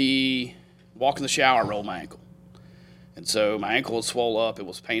walk in the shower, I rolled my ankle. And so my ankle was swollen up. It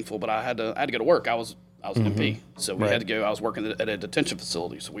was painful, but I had to go to work. I was an MP. So we had to go. I was working at a detention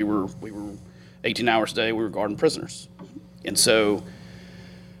facility. So we were 18 hours a day, we were guarding prisoners. And so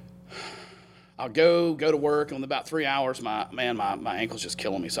I'll go to work, and in about 3 hours, my ankle's just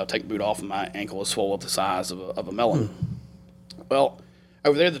killing me. So I take the boot off, and my ankle is swollen up the size of a melon. Well,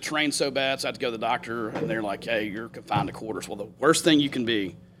 over there, the terrain's so bad, so I had to go to the doctor, and they're like, hey, you're confined to quarters. Well, the worst thing you can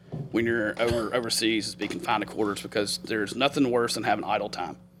be when you're overseas is be confined to quarters, because there's nothing worse than having idle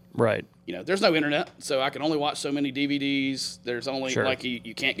time. Right. There's no internet, so I can only watch so many DVDs. There's only,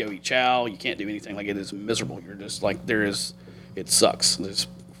 you can't go eat chow. You can't do anything. Like, it is miserable. You're just, like, it sucks.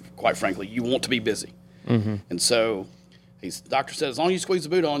 Quite frankly, you want to be busy. And so the doctor said, as long as you squeeze the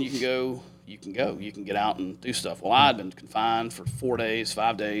boot on, you can go. You can get out and do stuff. Well, I had been confined for 4 days,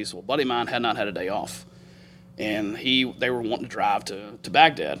 5 days. Well, a buddy of mine had not had a day off. And they were wanting to drive to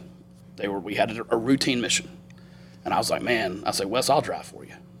Baghdad. We had a routine mission. And I was like, man, Wes, I'll drive for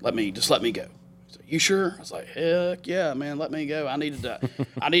you. Let me go. He said, you sure? I was like, heck yeah, man, let me go. I needed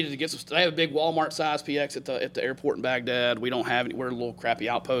to get some. They have a big Walmart size PX at the airport in Baghdad. We don't have any. We're a little crappy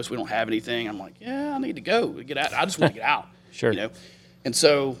outpost. We don't have anything. I'm like, yeah, I need to go get out. I just want to get out. And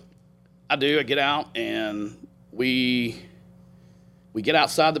so I do. I get out, and we get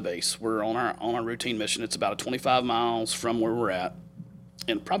outside the base. We're on our routine mission. It's about 25 miles from where we're at,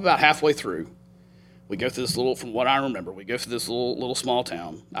 and probably about halfway through, we go through this from what I remember, we go through this little small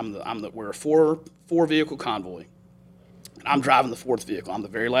town. We're a four vehicle convoy, and I'm driving the fourth vehicle. I'm the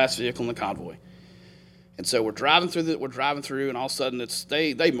very last vehicle in the convoy. And so we're driving through, and all of a sudden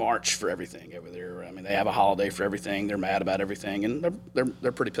they march for everything over there. I mean, they have a holiday for everything. They're mad about everything, and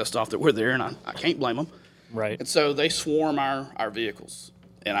they're pretty pissed off that we're there, and I can't blame them. Right. And so they swarm our vehicles.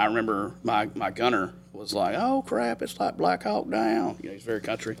 And I remember my gunner was like, "Oh crap, it's like Black Hawk Down." He's very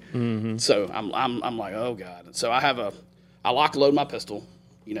country. So I'm like, "Oh God!" And so I lock load my pistol.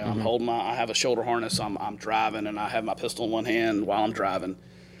 I'm holding I have a shoulder harness. I'm driving, and I have my pistol in one hand while I'm driving,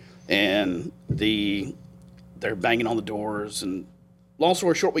 and they're banging on the doors. And long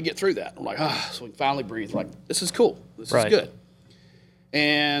story short, we get through that. I'm like, so we can finally breathe. Like, this is cool. This is good.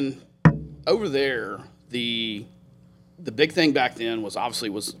 And over there, the big thing back then was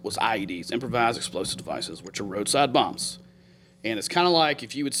obviously was IEDs, improvised explosive devices, which are roadside bombs. And it's kind of like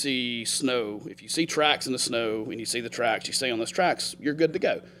if you would see snow, if you see tracks in the snow and you see the tracks, you stay on those tracks, you're good to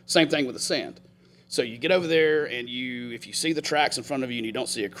go. Same thing with the sand. So you get over there, and if you see the tracks in front of you and you don't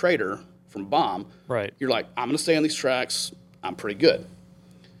see a crater from a bomb, you're like, I'm going to stay on these tracks. I'm pretty good.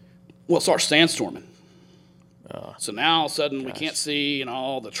 Well, it starts sandstorming. So now all of a sudden we can't see, and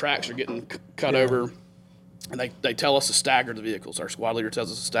all the tracks are getting cut over. And they tell us to stagger the vehicles. Our squad leader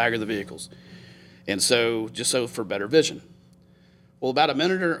tells us to stagger the vehicles. And so just for better vision. Well, about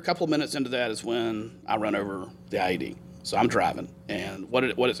a couple of minutes into that is when I run over the IED. So I'm driving, and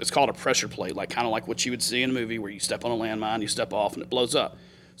it's called a pressure plate, kind of like what you would see in a movie where you step on a landmine, you step off, and it blows up.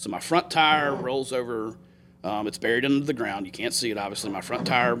 So my front tire rolls over. It's buried under the ground. You can't see it, obviously. My front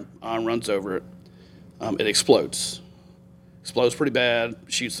tire runs over it. It explodes. Explodes pretty bad,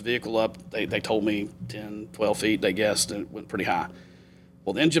 shoots the vehicle up. They told me 10, 12 feet, they guessed, and it went pretty high.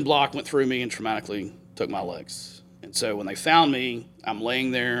 Well, the engine block went through me and traumatically took my legs. And so when they found me, I'm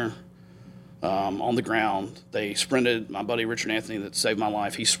laying there on the ground. They sprinted, my buddy Richard Anthony that saved my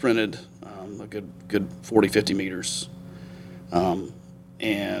life, he sprinted a good 40, 50 meters. And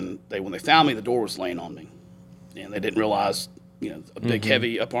when they found me, the door was laying on me. And they didn't realize a big,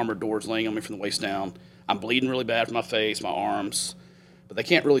 heavy, up-armored doors laying on me from the waist down. I'm bleeding really bad from my face, my arms, but they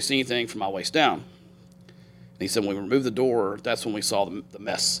can't really see anything from my waist down. And he said, when we removed the door, that's when we saw the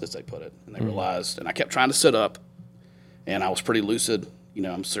mess, as they put it. And they realized, and I kept trying to sit up, and I was pretty lucid.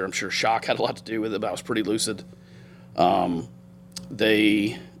 I'm sure shock had a lot to do with it, but I was pretty lucid.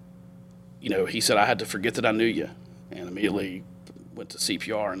 He said, I had to forget that I knew you, and immediately went to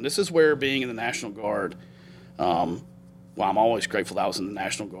CPR. And this is where being in the National Guard, I'm always grateful that I was in the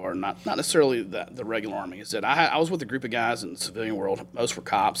National Guard, not necessarily the regular Army, is that I was with a group of guys in the civilian world. Most were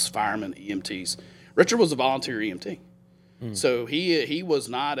cops, firemen, EMTs. Richard was a volunteer EMT. So he was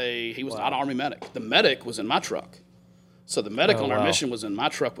not an Army medic. The medic was in my truck. So the medic on our mission was in my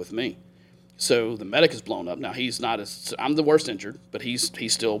truck with me. So the medic is blown up. Now I'm the worst injured, but he's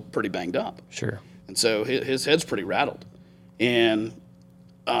still pretty banged up. Sure. And so his head's pretty rattled. And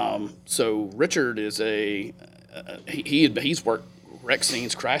so Richard is he's worked wreck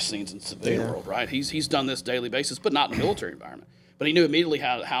scenes, crash scenes in the civilian world, right? He's done this daily basis, but not in a military environment. But he knew immediately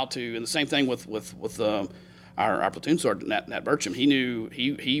how to, and the same thing with our platoon sergeant Nat Burcham. He knew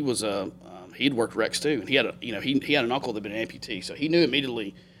he'd worked wrecks too, and he had he had an uncle that had been an amputee, so he knew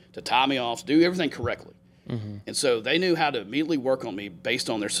immediately to tie me off, to do everything correctly. And so they knew how to immediately work on me based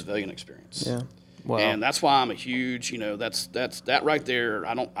on their civilian experience. Yeah. Wow. And that's why I'm a huge, that's that right there.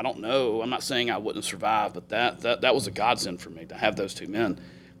 I don't know. I'm not saying I wouldn't have survived, but that was a godsend for me to have those two men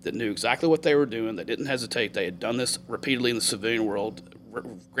that knew exactly what they were doing. They didn't hesitate. They had done this repeatedly in the civilian world.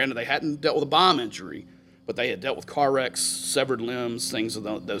 Granted, they hadn't dealt with a bomb injury, but they had dealt with car wrecks, severed limbs, things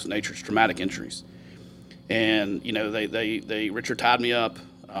of those natures, traumatic injuries. And Richard tied me up.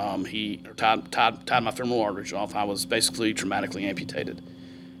 He tied my femoral arteries off. I was basically traumatically amputated.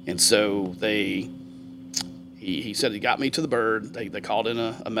 And so he said he got me to the bird. They called in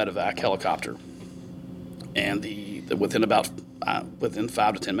a medevac helicopter, and within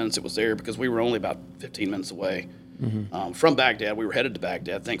 5 to 10 minutes it was there, because we were only about 15 minutes away from Baghdad. We were headed to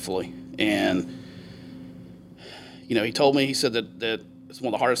Baghdad, thankfully. And he told me, he said that it's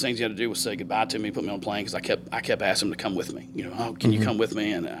one of the hardest things he had to do was say goodbye to me, put me on a plane, because I kept asking him to come with me. Can you come with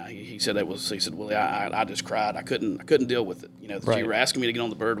me? And he said Willie, I just cried. I couldn't deal with it. That you were asking me to get on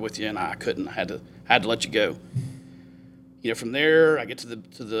the bird with you, and I couldn't. I had to let you go. From there I get to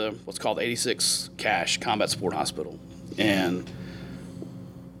the what's called 86 CASH, Combat Support Hospital, and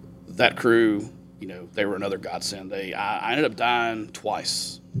that crew, they were another godsend. I ended up dying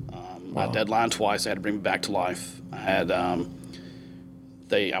twice. I deadlined twice. They had to bring me back to life. I had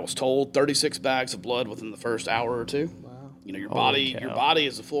I was told 36 bags of blood within the first hour or two. Wow. Your body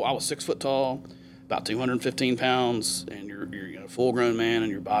is I was 6 foot tall, about 215 pounds, and you're a full grown man,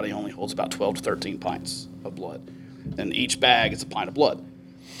 and your body only holds about 12 to 13 pints of blood. And each bag is a pint of blood.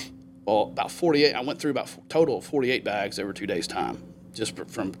 Well, about 48, I went through about total of 48 bags over 2 days' time, just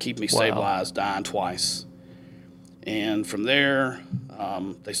from keeping me stabilized, dying twice. And from there,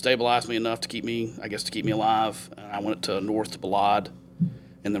 they stabilized me enough to keep me alive. And I went north to Balad,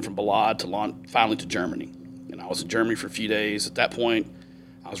 and then from Balad finally to Germany. And I was in Germany for a few days. At that point,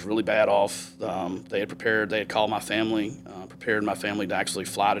 I was really bad off. They had called my family, prepared my family to actually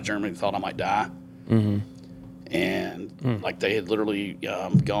fly to Germany. They thought I might die. And they had literally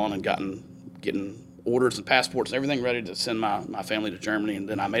gone and getting orders and passports and everything ready to send my family to Germany. And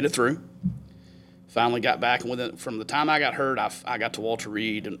then I made it through. Finally got back, and from the time I got hurt, I got to Walter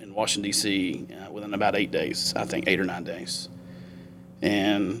Reed in Washington, D.C. Within about 8 days, I think 8 or 9 days.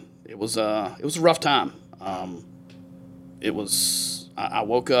 And it was a rough time. I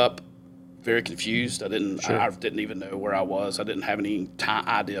woke up very confused. I didn't even know where I was. I didn't have any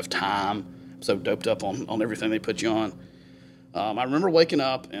idea of time. I'm so doped up on everything they put you on. I remember waking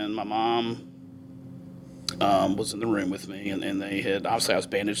up, and my mom was in the room with me, and they had, obviously I was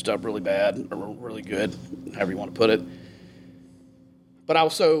bandaged up really bad, or really good, however you want to put it. But I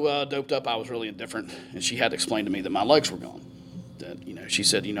was so doped up, I was really indifferent, and she had to explain to me that my legs were gone. That, she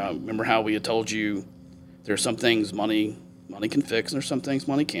said, remember how we had told you there are some things money can fix, and there's some things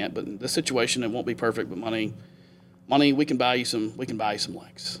money can't. But in this situation, it won't be perfect. But money, we can buy you some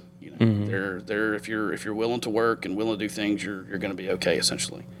legs. They're if you're willing to work and willing to do things, you're going to be okay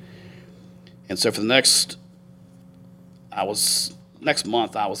essentially. And so for the next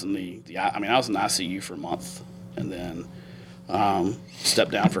month, I was in I was in the ICU for a month, and then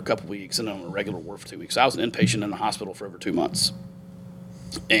stepped down for a couple weeks, and then on a regular ward for 2 weeks. I was an inpatient in the hospital for over 2 months.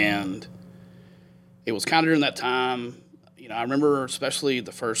 And it was kind of during that time, I remember especially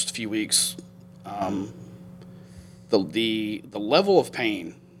the first few weeks, the level of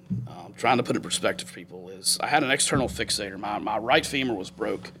pain, trying to put it in perspective for people, is I had an external fixator. My right femur was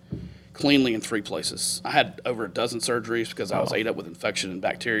broke, cleanly in 3 places. I had over a dozen surgeries because I was ate up with infection and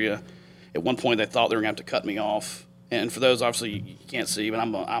bacteria. At one point, they thought they were going to have to cut me off. And for those, obviously, you can't see, but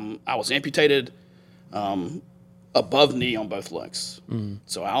I was amputated above knee on both legs.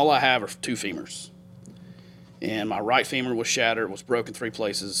 So all I have are 2 femurs. And my right femur was shattered, was broken 3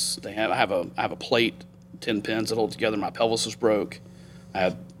 places. I have a plate, 10 pins that hold together. My pelvis was broke. I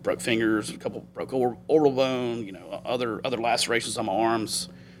had broke fingers, a couple broke orbital bone, other lacerations on my arms,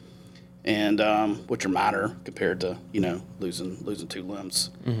 and which are minor compared to losing 2 limbs.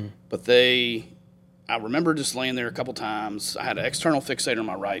 But I remember just laying there a couple times. I had an external fixator on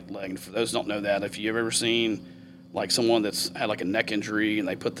my right leg. And for those who don't know that, if you've ever seen like someone that's had like a neck injury and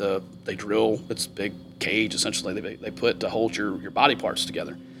they drill, it's a big cage essentially they put to hold your body parts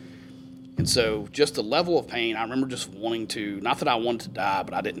together. And so just the level of pain, I remember just wanting to, not that I wanted to die,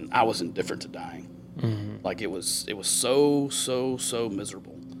 but I was indifferent to dying. Like it was so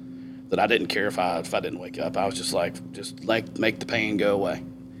miserable that I didn't care if I didn't wake up. I was just like make the pain go away.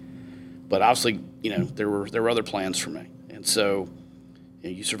 But obviously, there were other plans for me. And so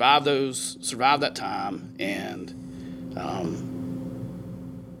you survive that time, and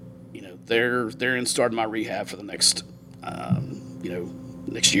they're starting my rehab for the next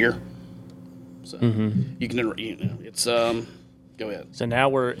next year. So you can it's go ahead. So now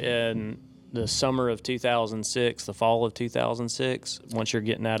we're in the summer of 2006, the fall of 2006. Once you're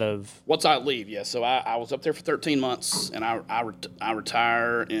getting out of once I leave, yeah. So I was up there for 13 months, and I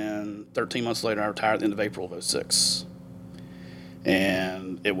retire. And 13 months later, I retired at the end of April of 2006.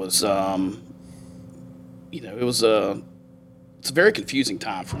 And it was it's a very confusing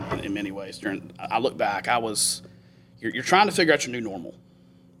time for me in many ways. I look back, you're trying to figure out your new normal,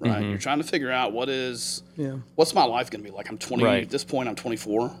 right? You're trying to figure out what's my life going to be like. I'm 20 right. At this point. I'm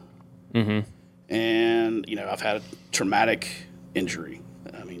 24, and I've had a traumatic injury.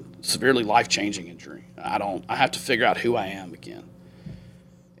 I mean, severely life-changing injury. I have to figure out who I am again,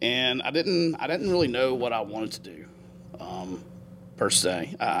 and I didn't really know what I wanted to do, per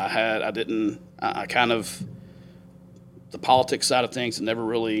se. I kind of. The politics side of things had never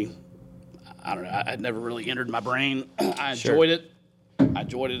really, I'd never really entered my brain. I enjoyed it. I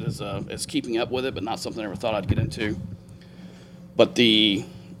enjoyed it as keeping up with it, but not something I ever thought I'd get into. But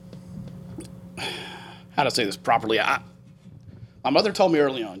how to say this properly? My mother told me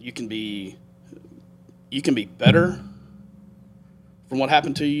early on, you can be better from what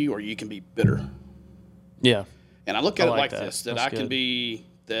happened to you, or you can be bitter. Yeah. And I look at it like that. this, that That's I can good. be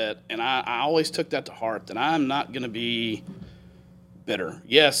that, and I always took that to heart, that I'm not going to be bitter.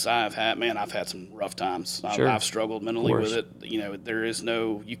 Yes, I've had some rough times. Sure. I've struggled mentally with it.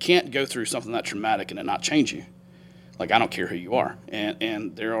 You can't go through something that traumatic and it not change you. Like, I don't care who you are.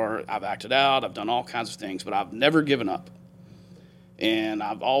 And I've acted out, I've done all kinds of things, but I've never given up. And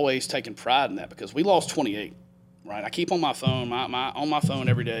I've always taken pride in that, because we lost 28, right? I keep on my phone, on my phone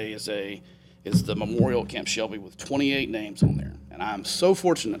every day is the memorial at Camp Shelby with 28 names on there. And I'm so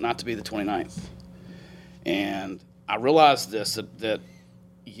fortunate not to be the 29th. And I realized that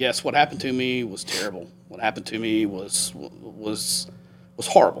yes, what happened to me was terrible. What happened to me was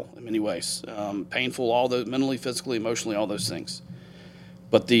horrible in many ways. Painful, all those, mentally, physically, emotionally, all those things.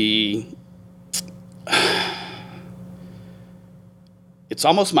 But it's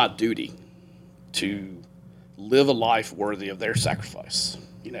almost my duty to live a life worthy of their sacrifice,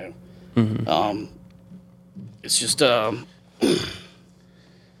 It's just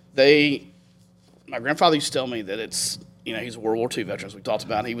my grandfather used to tell me that it's he's a World War II veteran, as we talked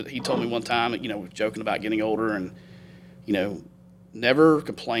about. He told me one time, we were joking about getting older, and never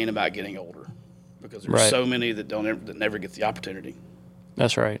complain about getting older, because there's Right. so many that that never get the opportunity.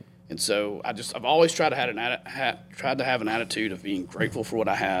 That's right. And so I've always tried to have an attitude of being grateful for what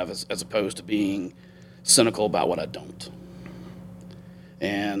I have, as opposed to being cynical about what I don't.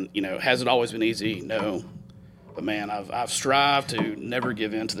 And has it always been easy? No. But man, I've strived to never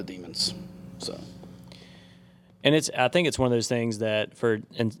give in to the demons. So. And I think it's one of those things that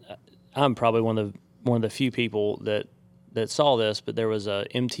and I'm probably one of the few people that saw this, but there was a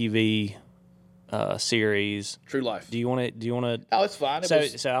MTV series, True Life. Do you want to? Oh, it's fine.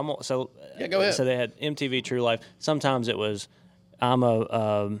 Yeah, go ahead. So they had MTV True Life. Sometimes it was, I'm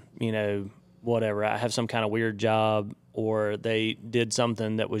a whatever. I have some kind of weird job, or they did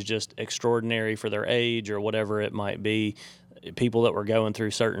something that was just extraordinary for their age, or whatever it might be. People that were going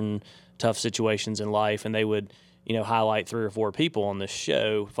through certain tough situations in life, and they would, highlight 3 or 4 people on this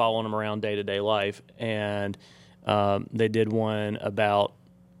show, following them around day-to-day life. And they did one about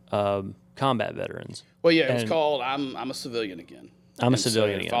combat veterans. Well, yeah, it was called I'm a Civilian Again. I'm a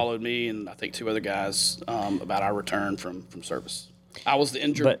Civilian Again. Followed me and I think 2 other guys about our return from service. I was the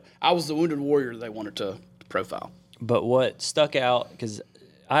injured. I was the wounded warrior they wanted to profile. But what stuck out, because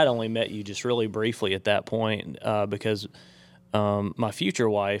I had only met you just really briefly at that point, because my future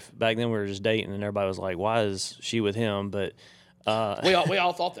wife, back then we were just dating, and everybody was like, "Why is she with him?" But we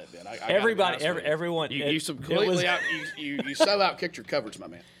all thought that, Ben. Everyone. You so outkicked your coverage, my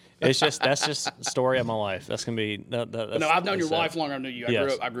man. That's just the story of my life. That's gonna be. No, I've known your wife longer than I knew you.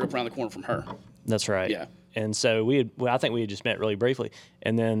 I grew up around the corner from her. That's right. Yeah. And so I think we had just met really briefly,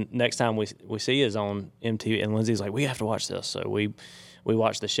 and then next time we see is on MTV, and Lindsay's like, "We have to watch this." So we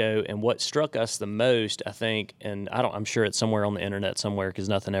watched the show, and what struck us the most, I think, and I'm sure it's somewhere on the internet somewhere because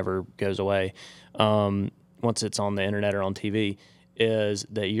nothing ever goes away. Once it's on the internet or on TV, is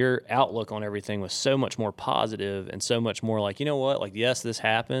that your outlook on everything was so much more positive and so much more like, you know what, like, yes, this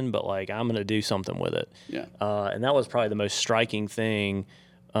happened, but like, I'm going to do something with it. Yeah. And that was probably the most striking thing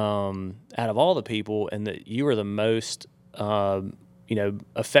out of all the people, and that you were the most,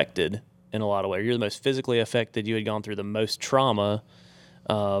 affected in a lot of ways. You're the most physically affected. You had gone through the most trauma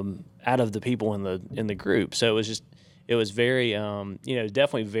out of the people in the group. So it was very,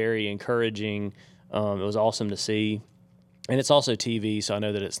 definitely very encouraging. It was awesome to see, and it's also TV, so I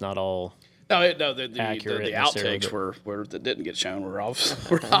know that it's not all. The accurate outtakes that didn't get shown were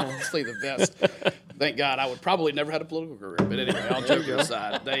obviously the best. Thank God. I would probably never had a political career, but anyway, all joking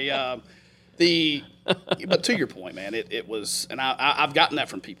aside, but to your point, man, it was, and I've gotten that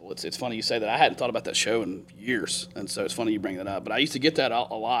from people. It's funny you say that. I hadn't thought about that show in years, and so it's funny you bring that up. But I used to get that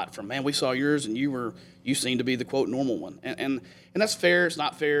a lot from, man, we saw yours, and you seemed to be the quote normal one, and that's fair. It's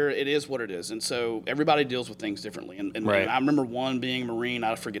not fair. It is what it is, and so everybody deals with things differently. And right. I remember one being a Marine.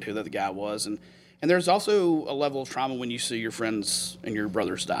 I forget who that guy was, and there's also a level of trauma when you see your friends and your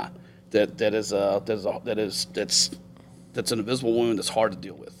brothers die. That's an invisible wound that's hard to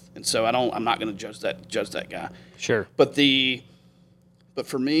deal with. And so I'm not going to judge that guy. Sure. But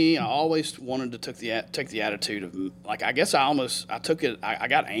for me, I always wanted to take the attitude of, like, I guess I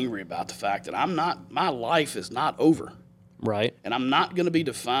got angry about the fact that my life is not over. Right. And I'm not going to be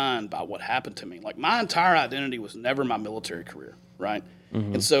defined by what happened to me. Like, my entire identity was never my military career, right?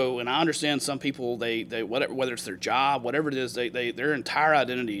 Mm-hmm. And I understand some people, they whether it's their job, whatever it is, their entire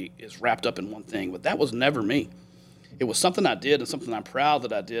identity is wrapped up in one thing. But that was never me. It was something I did and something I'm proud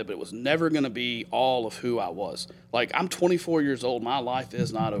that I did, but it was never going to be all of who I was. Like, I'm 24 years old. My life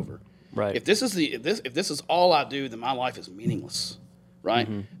is not over. Right. If this is all I do, then my life is meaningless. Right.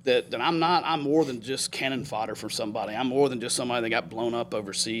 Mm-hmm. That I'm more than just cannon fodder for somebody. I'm more than just somebody that got blown up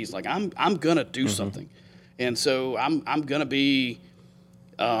overseas. Like, I'm gonna do mm-hmm. something, and so I'm gonna be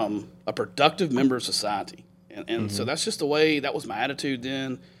a productive member of society. And mm-hmm. so that's just the way. That was my attitude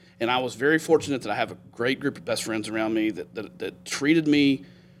then. And I was very fortunate that I have a great group of best friends around me that treated me.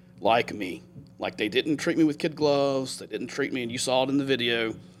 Like they didn't treat me with kid gloves. They didn't treat me, and you saw it in the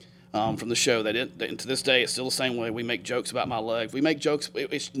video from the show. And to this day, it's still the same way. We make jokes about my leg. We make jokes.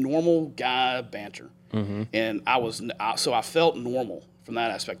 It's normal guy banter. Mm-hmm. And so I felt normal from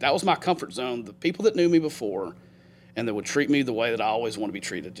that aspect. That was my comfort zone. The people that knew me before and that would treat me the way that I always want to be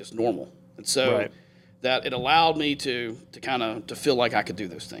treated, just normal. And so. Right. That it allowed me to feel like I could do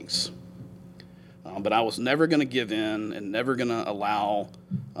those things. But I was never going to give in and never going to allow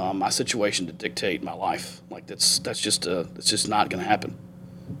my situation to dictate my life. Like, that's just not going to happen.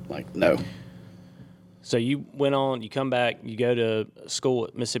 Like, no. So you went on, you come back, you go to school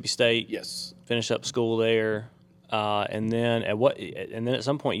at Mississippi State. Yes. Finish up school there. And then at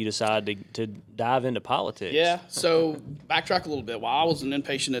some point you decide to dive into politics. Yeah. So backtrack a little bit. While I was an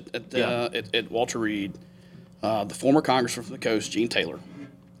inpatient at Walter Reed, the former congressman from the coast, Gene Taylor,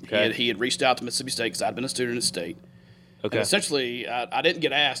 he had reached out to Mississippi State because I'd been a student at State. Okay. And essentially, I didn't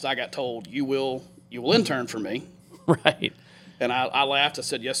get asked. I got told, you will intern for me. Right. And I laughed. I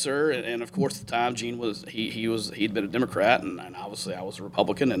said, yes, sir. And of course, at the time, Gene he'd been a Democrat, and obviously I was a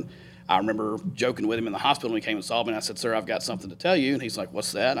Republican. And I remember joking with him in the hospital when he came and saw me. And I said, sir, I've got something to tell you. And he's like,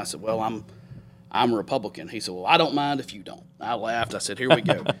 what's that? And I said, well, I'm a Republican. He said, well, I don't mind if you don't. I laughed. I said, here we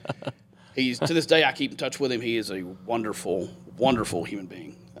go. To this day, I keep in touch with him. He is a wonderful, wonderful human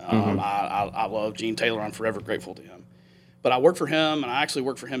being. Mm-hmm. I love Gene Taylor. I'm forever grateful to him. But I worked for him, and I actually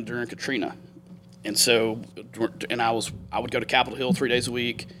worked for him during Katrina. And so, I would go to Capitol Hill 3 days a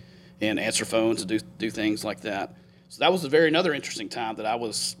week and answer phones and do things like that. So that was another interesting time that I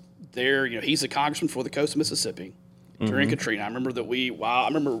was there. You know, he's a congressman for the coast of Mississippi during mm-hmm. Katrina. I remember I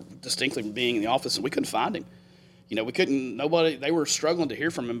remember distinctly being in the office and we couldn't find him. You know, they were struggling to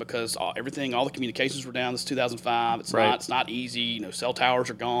hear from him because all the communications were down. This is 2005. It's not easy. You know, cell towers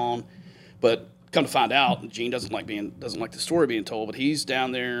are gone. But come to find out, Gene doesn't like the story being told, but he's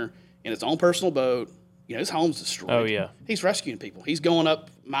down there in his own personal boat, You know, his home's destroyed. Oh, yeah. He's rescuing people. He's going up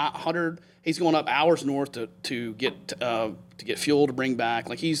He's going up hours north to get fuel to bring back.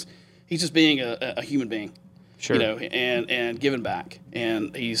 Like he's just being a human being. Sure. You know, and giving back.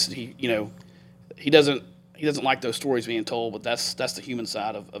 And he doesn't like those stories being told, but that's the human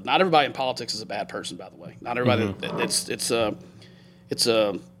side of not everybody in politics is a bad person, by the way. Not everybody. It's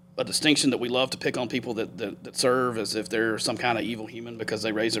a distinction that we love to pick on people that serve as if they're some kind of evil human because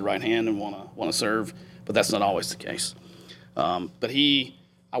they raise their right hand and want to serve, but that's not always the case. But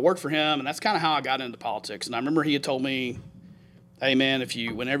I worked for him, and that's kind of how I got into politics. And I remember he had told me, "Hey man,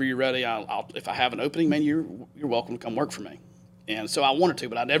 whenever you're ready, if I have an opening, man, you're welcome to come work for me." And so I wanted to,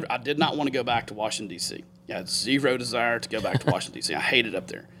 but I did not want to go back to Washington D.C. I had zero desire to go back to Washington D.C. I hate it up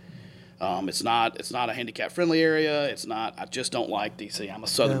there. It's not a handicap friendly area. It's not. I just don't like D.C. I'm a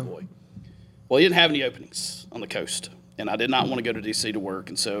Southern boy. Well, he didn't have any openings on the coast, and I did not want to go to D.C. to work.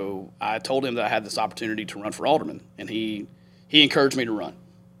 And so I told him that I had this opportunity to run for alderman, and he encouraged me to run.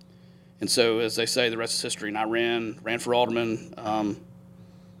 And so, as they say, the rest is history. And I ran for alderman,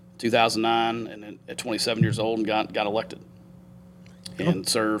 2009, and then at 27 years old, and got elected, and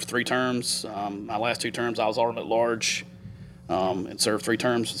served 3 terms. My last 2 terms, I was alderman at large, and served 3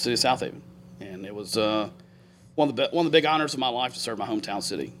 terms in the city of Southaven. And it was one of the big honors of my life to serve my hometown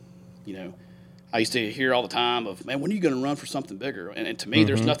city. You know, I used to hear all the time of, man, when are you going to run for something bigger? And to me,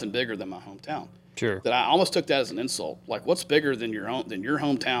 there's nothing bigger than my hometown. Sure. That I almost took that as an insult. Like, what's bigger than your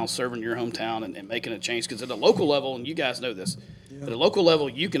hometown, serving your hometown and making a change? Because at the local level, and you guys know this, at a local level,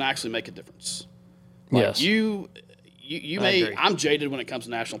 you can actually make a difference. Like Yes. You may. agree. I'm jaded when it comes to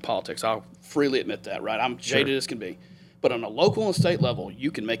national politics. I'll freely admit that. Right. I'm jaded as can be. But on a local and state level,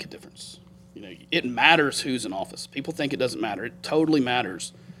 you can make a difference. You know, it matters who's in office. People think it doesn't matter. It totally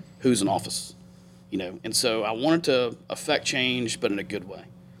matters who's in office. You know, and so I wanted to affect change, but in a good way.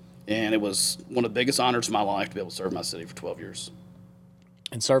 And it was one of the biggest honors of my life to be able to serve my city for 12 years.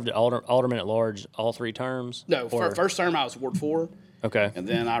 And served at alderman at large all 3 terms? No, first term I was Ward 4. Okay. And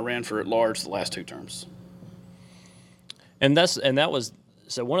then I ran for at large the last 2 terms. And that was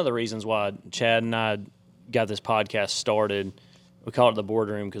so one of the reasons why Chad and I got this podcast started. We call it the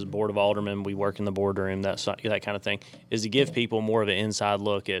Boardroom because Board of Alderman, we work in the boardroom, that kind of thing, is to give people more of an inside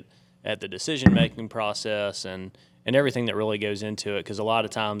look at the decision-making process and everything that really goes into it. Because a lot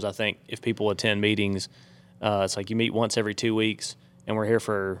of times I think if people attend meetings, it's like you meet once every 2 weeks, and we're here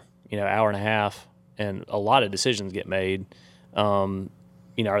for hour and a half, and a lot of decisions get made. Are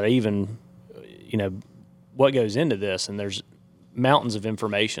they even, what goes into this? And there's mountains of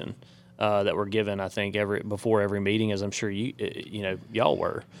information that were given, I think, before every meeting, as I'm sure y'all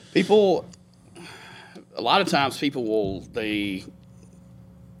were. People, a lot of times people they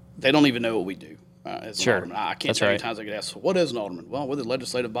don't even know what we do as an alderman. I can't tell you times I get asked, what is an alderman? Well, we're the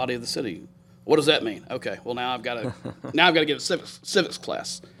legislative body of the city. What does that mean? Okay, well now I've got to get a civics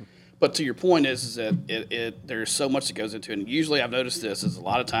class. But to your point is that there's so much that goes into it. And usually I've noticed this is a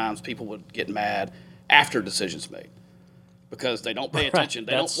lot of times people would get mad after a decision's made because they don't pay attention.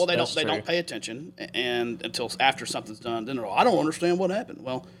 They don't pay attention and until after something's done. Then they're I don't understand what happened.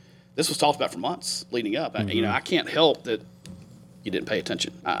 Well, this was talked about for months leading up. Mm-hmm. I can't help that you didn't pay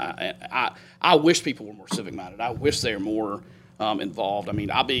attention. I wish people were more civic minded. I wish they were more involved. I mean,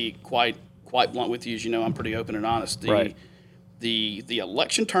 I'll be quite blunt with you. As you know, I'm pretty open and honest. Right. The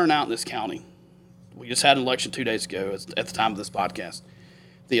election turnout in this county, we just had an election 2 days ago at the time of this podcast.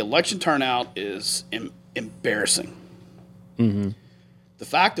 The election turnout is embarrassing. Mm-hmm. The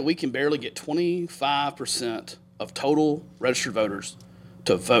fact that we can barely get 25% of total registered voters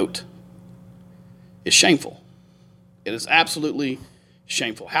to vote is shameful. It is absolutely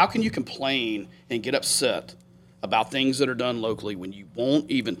shameful. How can you complain and get upset about things that are done locally when you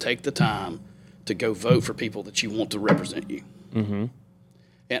won't even take the time to go vote for people that you want to represent you? Mm-hmm.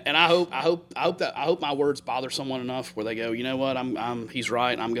 And I hope my words bother someone enough where they go, you know what, he's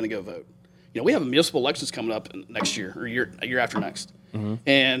right, I'm going to go vote. We have municipal elections coming up next year or a year after next, mm-hmm.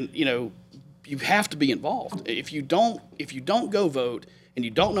 And you have to be involved. If you don't go vote and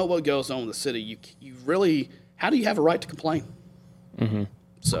you don't know what goes on in the city, you really, how do you have a right to complain? Mm-hmm.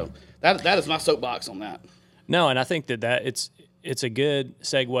 So that is my soapbox on that. No, and I think that it's a good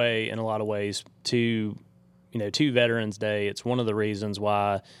segue in a lot of ways to Veterans Day. It's one of the reasons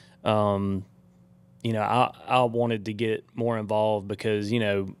why, I wanted to get more involved because,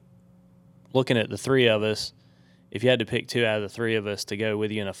 looking at the 3 of us, if you had to pick 2 out of the 3 of us to go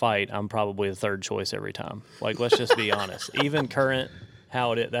with you in a fight, I'm probably the 3rd choice every time. Like, let's just be honest. Even current,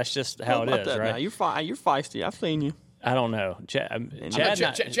 how it is, that's just how it is, right? You're feisty. I've seen you. I don't know. Chad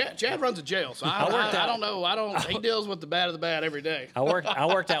runs a jail, so I don't know. He deals with the bad of the bad every day. I worked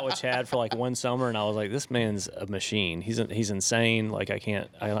out with Chad for like one summer, and I was like, this man's a machine. He's insane. Like I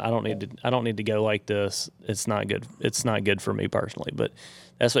don't need to go like this. It's not good. It's not good for me personally, but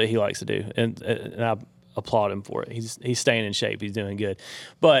that's what he likes to do, and I applaud him for it. He's staying in shape. He's doing good,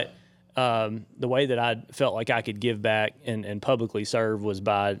 but the way that I felt like I could give back and publicly serve was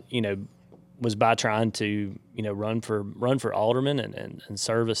by trying to run for alderman and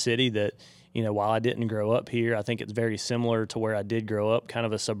serve a city that, while I didn't grow up here, I think it's very similar to where I did grow up, kind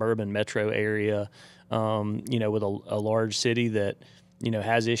of a suburban metro area, with a large city that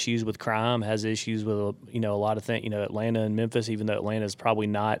has issues with crime, has issues with a lot of things. Atlanta and Memphis, even though Atlanta is probably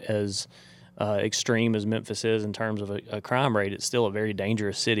not as extreme as Memphis is in terms of a crime rate, it's still a very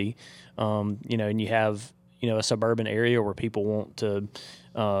dangerous city. And you have a suburban area where people want to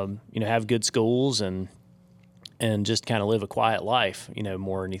have good schools and just kind of live a quiet life,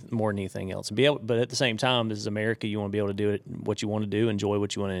 more than anything else. But at the same time, this is America. You want to be able to do what you want to do, enjoy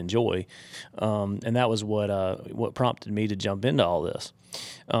what you want to enjoy, and that was what prompted me to jump into all this.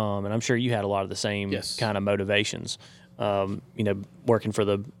 And I'm sure you had a lot of the same kind of motivations. Working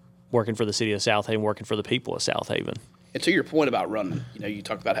for the city of Southaven, working for the people of Southaven. And to your point about running, you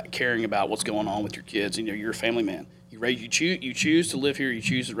talked about caring about what's going on with your kids. You're a family man. You choose to live here. You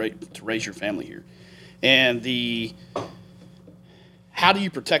choose to raise your family here. And how do you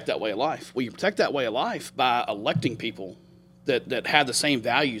protect that way of life? Well, you protect that way of life by electing people that have the same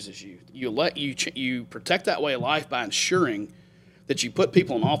values as you. You protect that way of life by ensuring that you put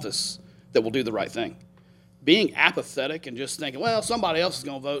people in office that will do the right thing. Being apathetic and just thinking, well, somebody else is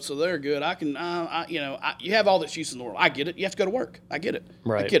going to vote, so they're good. I can, you have all this use in the world. I get it. You have to go to work. I get it.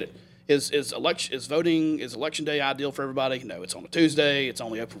 Right. I get it. Is election day ideal for everybody? No, it's on a Tuesday. It's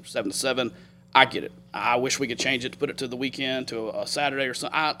only open from 7 to 7. I get it. I wish we could change it to put it to the weekend, to a Saturday or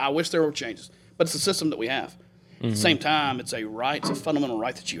something. I wish there were changes, but it's a system that we have. Mm-hmm. At the same time, it's a right. It's a fundamental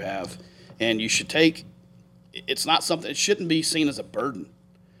right that you have, and you should take. It's not something. It shouldn't be seen as a burden.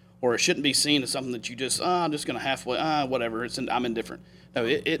 Or it shouldn't be seen as something that you just, I'm just going to halfway, whatever, I'm indifferent. No,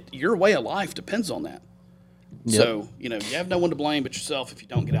 your way of life depends on that. Yep. So, you have no one to blame but yourself if you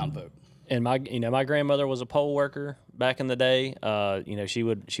don't get out and vote. And my grandmother was a poll worker back in the day. She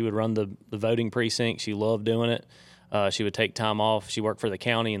would run the voting precinct. She loved doing it. She would take time off. She worked for the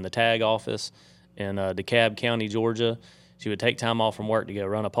county in the tag office in DeKalb County, Georgia. She would take time off from work to go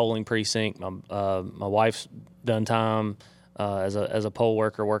run a polling precinct. My wife's done time as a poll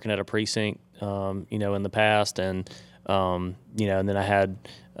worker working at a precinct, in the past, and and then I had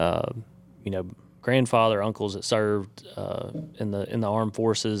grandfather, uncles that served in the armed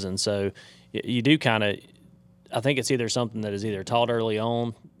forces, and so you do kind of. I think it's either something that is either taught early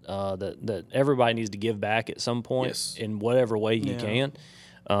on that everybody needs to give back at some point in whatever way you can,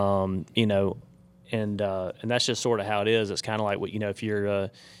 and that's just sort of how it is. It's kind of like what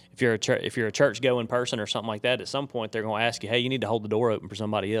if you're a church going person or something like that, at some point they're going to ask you, hey, you need to hold the door open for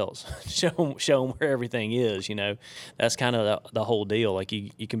somebody else. show them where everything is. That's kind of the whole deal. Like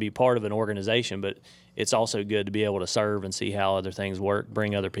you can be part of an organization, but it's also good to be able to serve and see how other things work,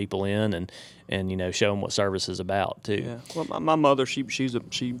 bring other people in, and show them what service is about too. Yeah. Well, my mother, she is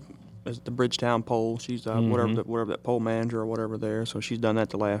the Bridgetown poll. She's whatever that poll manager or whatever there. So she's done that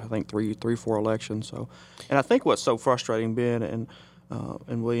the last, I think, 4 elections. So, and I think what's so frustrating, Ben and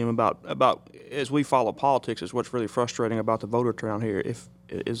William, about as we follow politics, is what's really frustrating about the voter turnout here. If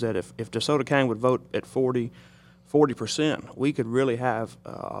DeSoto County would vote at 40%, we could really have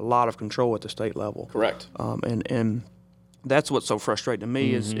a lot of control at the state level. Correct. And that's what's so frustrating to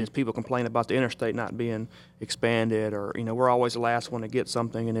me is people complain about the interstate not being expanded, or we're always the last one to get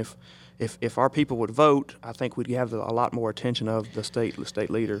something. And if our people would vote, I think we'd have a lot more attention of the state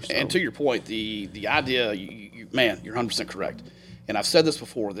leaders. So. And to your point, the idea, man, you're 100% correct. And I've said this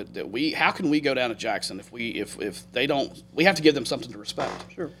before that how can we go down to Jackson if they don't? We have to give them something to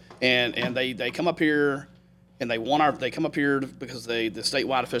respect. Sure. And they come up here and they come up here because the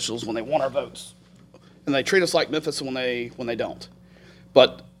statewide officials, when they want our votes, and they treat us like Memphis when they don't.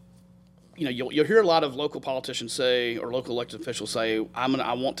 But you'll hear a lot of local politicians say, or local elected officials say, I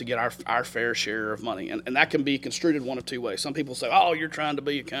want to get our fair share of money, and that can be construed in one of two ways. Some people say, oh, you're trying to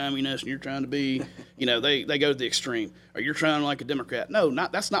be a communist, and you're trying to be, they go to the extreme, or you're trying like a Democrat. No,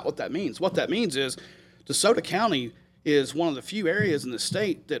 that's not what that means. What that means is DeSoto County is one of the few areas in the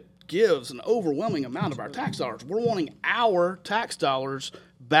state that gives an overwhelming amount of our tax dollars. We're wanting our tax dollars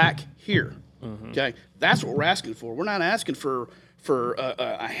back here. Mm-hmm. Okay, that's what we're asking for. We're not asking for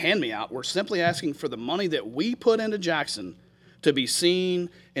a hand-me-out. We're simply asking for the money that we put into Jackson to be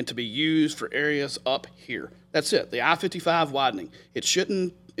seen and to be used for areas up here. That's it. The I-55 widening. It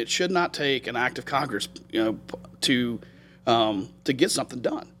should not take an act of Congress, to get something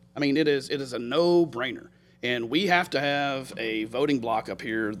done. I mean, it is a no-brainer, and we have to have a voting block up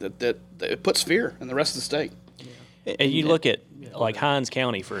here that puts fear in the rest of the state. And you look at like Hinds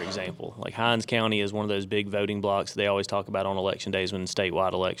County, for example. Like Hinds County is one of those big voting blocks they always talk about on election days when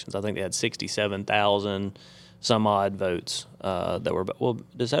statewide elections. I think they had 67,000 some odd votes that were. Well,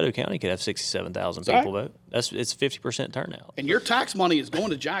 DeSoto County could have 67,000 people vote. It's 50% turnout. And your tax money is going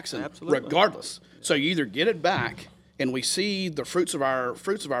to Jackson regardless. So you either get it back, and we see the fruits of our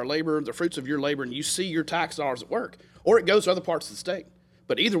labor, the fruits of your labor, and you see your tax dollars at work, or it goes to other parts of the state.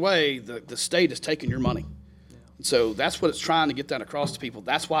 But either way, the state is taking your money. So that's what it's trying to get that across to people.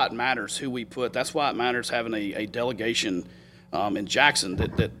 That's why it matters who we put. That's why it matters having a delegation in Jackson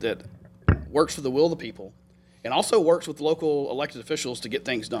that works for the will of the people, and also works with local elected officials to get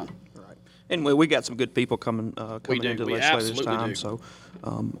things done. Right. And we got some good people coming into the legislature this time. Do. So,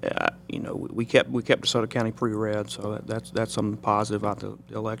 we kept DeSoto County pretty red. So that's something positive about the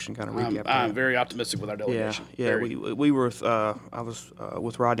election. Kind of recap. I'm very optimistic with our delegation. Yeah. We were. I was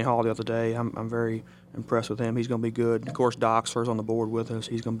with Rodney Hall the other day. I'm very impressed with him. He's going to be good. Of course, Doxler's on the board with us.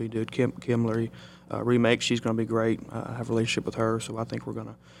 He's going to be good. Kimlery Remake, she's going to be great. I have a relationship with her, so I think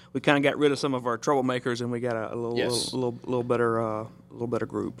we kind of got rid of some of our troublemakers, and we got a little better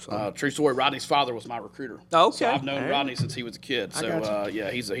group. So. True story. Rodney's father was my recruiter. Oh, okay. So I've known Rodney since he was a kid. So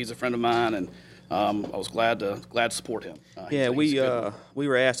he's a friend of mine, and I was glad to support him. We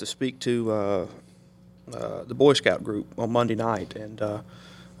were asked to speak to the Boy Scout group on Monday night, and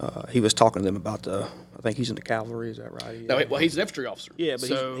he was talking to them about I think he's in the cavalry. Is that right? He's an infantry officer. Yeah, but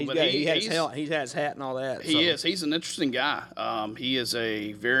he has his hat and all that. He is. He's an interesting guy. He is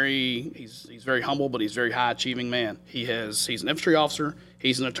he's very humble, but he's a very high achieving man. He's an infantry officer.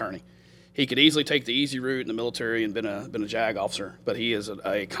 He's an attorney. He could easily take the easy route in the military and been a JAG officer, but he is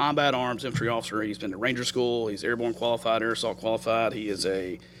a combat arms infantry officer. He's been to Ranger School. He's airborne qualified, air assault qualified. He is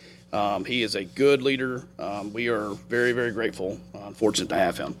a good leader. We are very, very grateful and fortunate to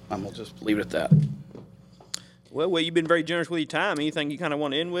have him. I'm going to just leave it at that. Well, you've been very generous with your time. Anything you kind of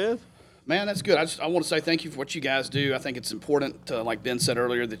want to end with? Man, that's good. I want to say thank you for what you guys do. I think it's important to, like Ben said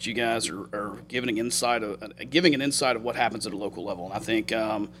earlier, that you guys are giving an insight of what happens at a local level. And I think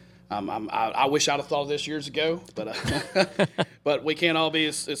I wish I'd have thought of this years ago, but but we can't all be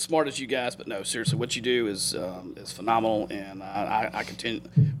as smart as you guys. But no, seriously, what you do is phenomenal, and I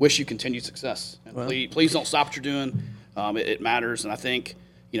wish you continued success. And please don't stop what you're doing. It matters, and I think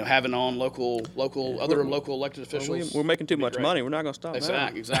having on local elected officials. We're making too much money. We're not going to stop.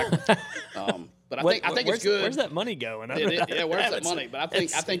 Exactly. But I think it's good. Where's that money going? Where's that money? But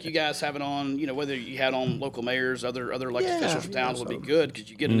I think you guys having on, whether you had on local mayors, other elected officials from towns would be good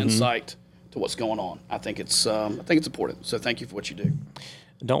because you get an insight to what's going on. I think it's important. So thank you for what you do.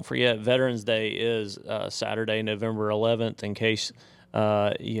 Don't forget, Veterans Day is Saturday, November 11th. In case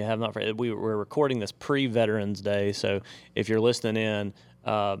you have not, we're recording this pre-Veterans Day. So if you're listening in.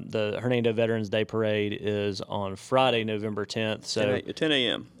 The Hernando Veterans Day Parade is on Friday, November 10th. So 10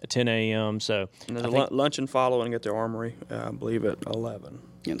 a.m. 10 a.m. So and there's a luncheon following at the Armory, I believe at 11.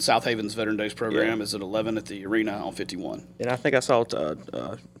 And Southaven's Veteran Days program is at 11 at the arena on 51. And I think I saw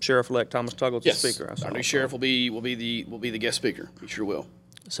Sheriff-elect Thomas Tuggle's the speaker. Our new sheriff will be the guest speaker. He sure will.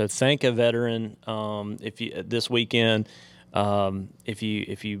 So thank a veteran this weekend. If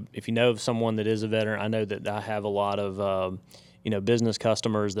you know of someone that is a veteran, I know that I have a lot of business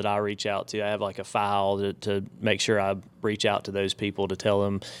customers that I reach out to. I have like a file to make sure I reach out to those people to tell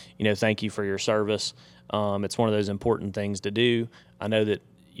them, thank you for your service. It's one of those important things to do. I know that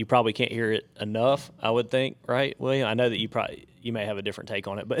you probably can't hear it enough, I would think, right, William? I know that you may have a different take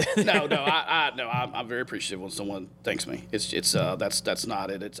on it, but I'm very appreciative when someone thanks me. That's not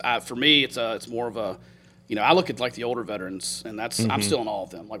it. It's me. It's more of a. I look at like the older veterans, and I'm still in all of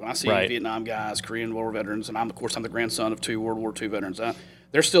them. Like when I see Vietnam guys, Korean War veterans, and I'm the grandson of 2 World War II veterans.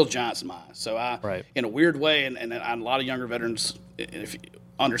 They're still giants in my eyes. So in a weird way, and a lot of younger veterans, if you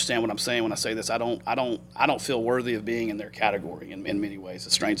understand what I'm saying when I say this, I don't feel worthy of being in their category in many ways,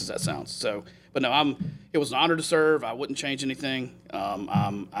 as strange as that sounds. So, but no, it was an honor to serve. I wouldn't change anything.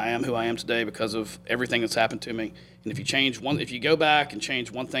 I am who I am today because of everything that's happened to me. And if you go back and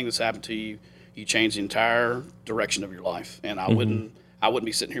change one thing that's happened to you, you change the entire direction of your life. And I wouldn't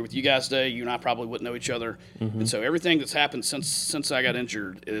be sitting here with you guys today. You and I probably wouldn't know each other. And so everything that's happened since I got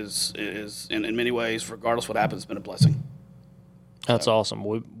injured is in many ways, regardless of what happens, been a blessing. That's awesome.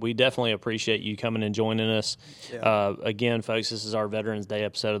 We definitely appreciate you coming and joining us. Yeah. Again, folks, this is our Veterans Day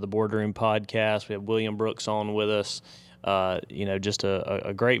episode of the Boardroom podcast. We have William Brooks on with us. Just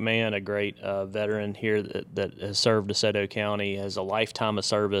a great man, a great veteran here that has served DeSoto County, has a lifetime of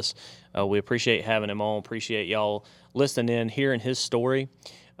service. We appreciate having him on. Appreciate y'all listening in, hearing his story.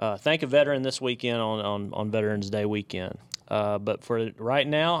 Thank a veteran this weekend on Veterans Day weekend. But for right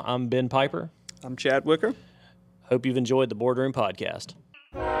now, I'm Ben Piper. I'm Chad Wicker. Hope you've enjoyed the Boardroom Podcast.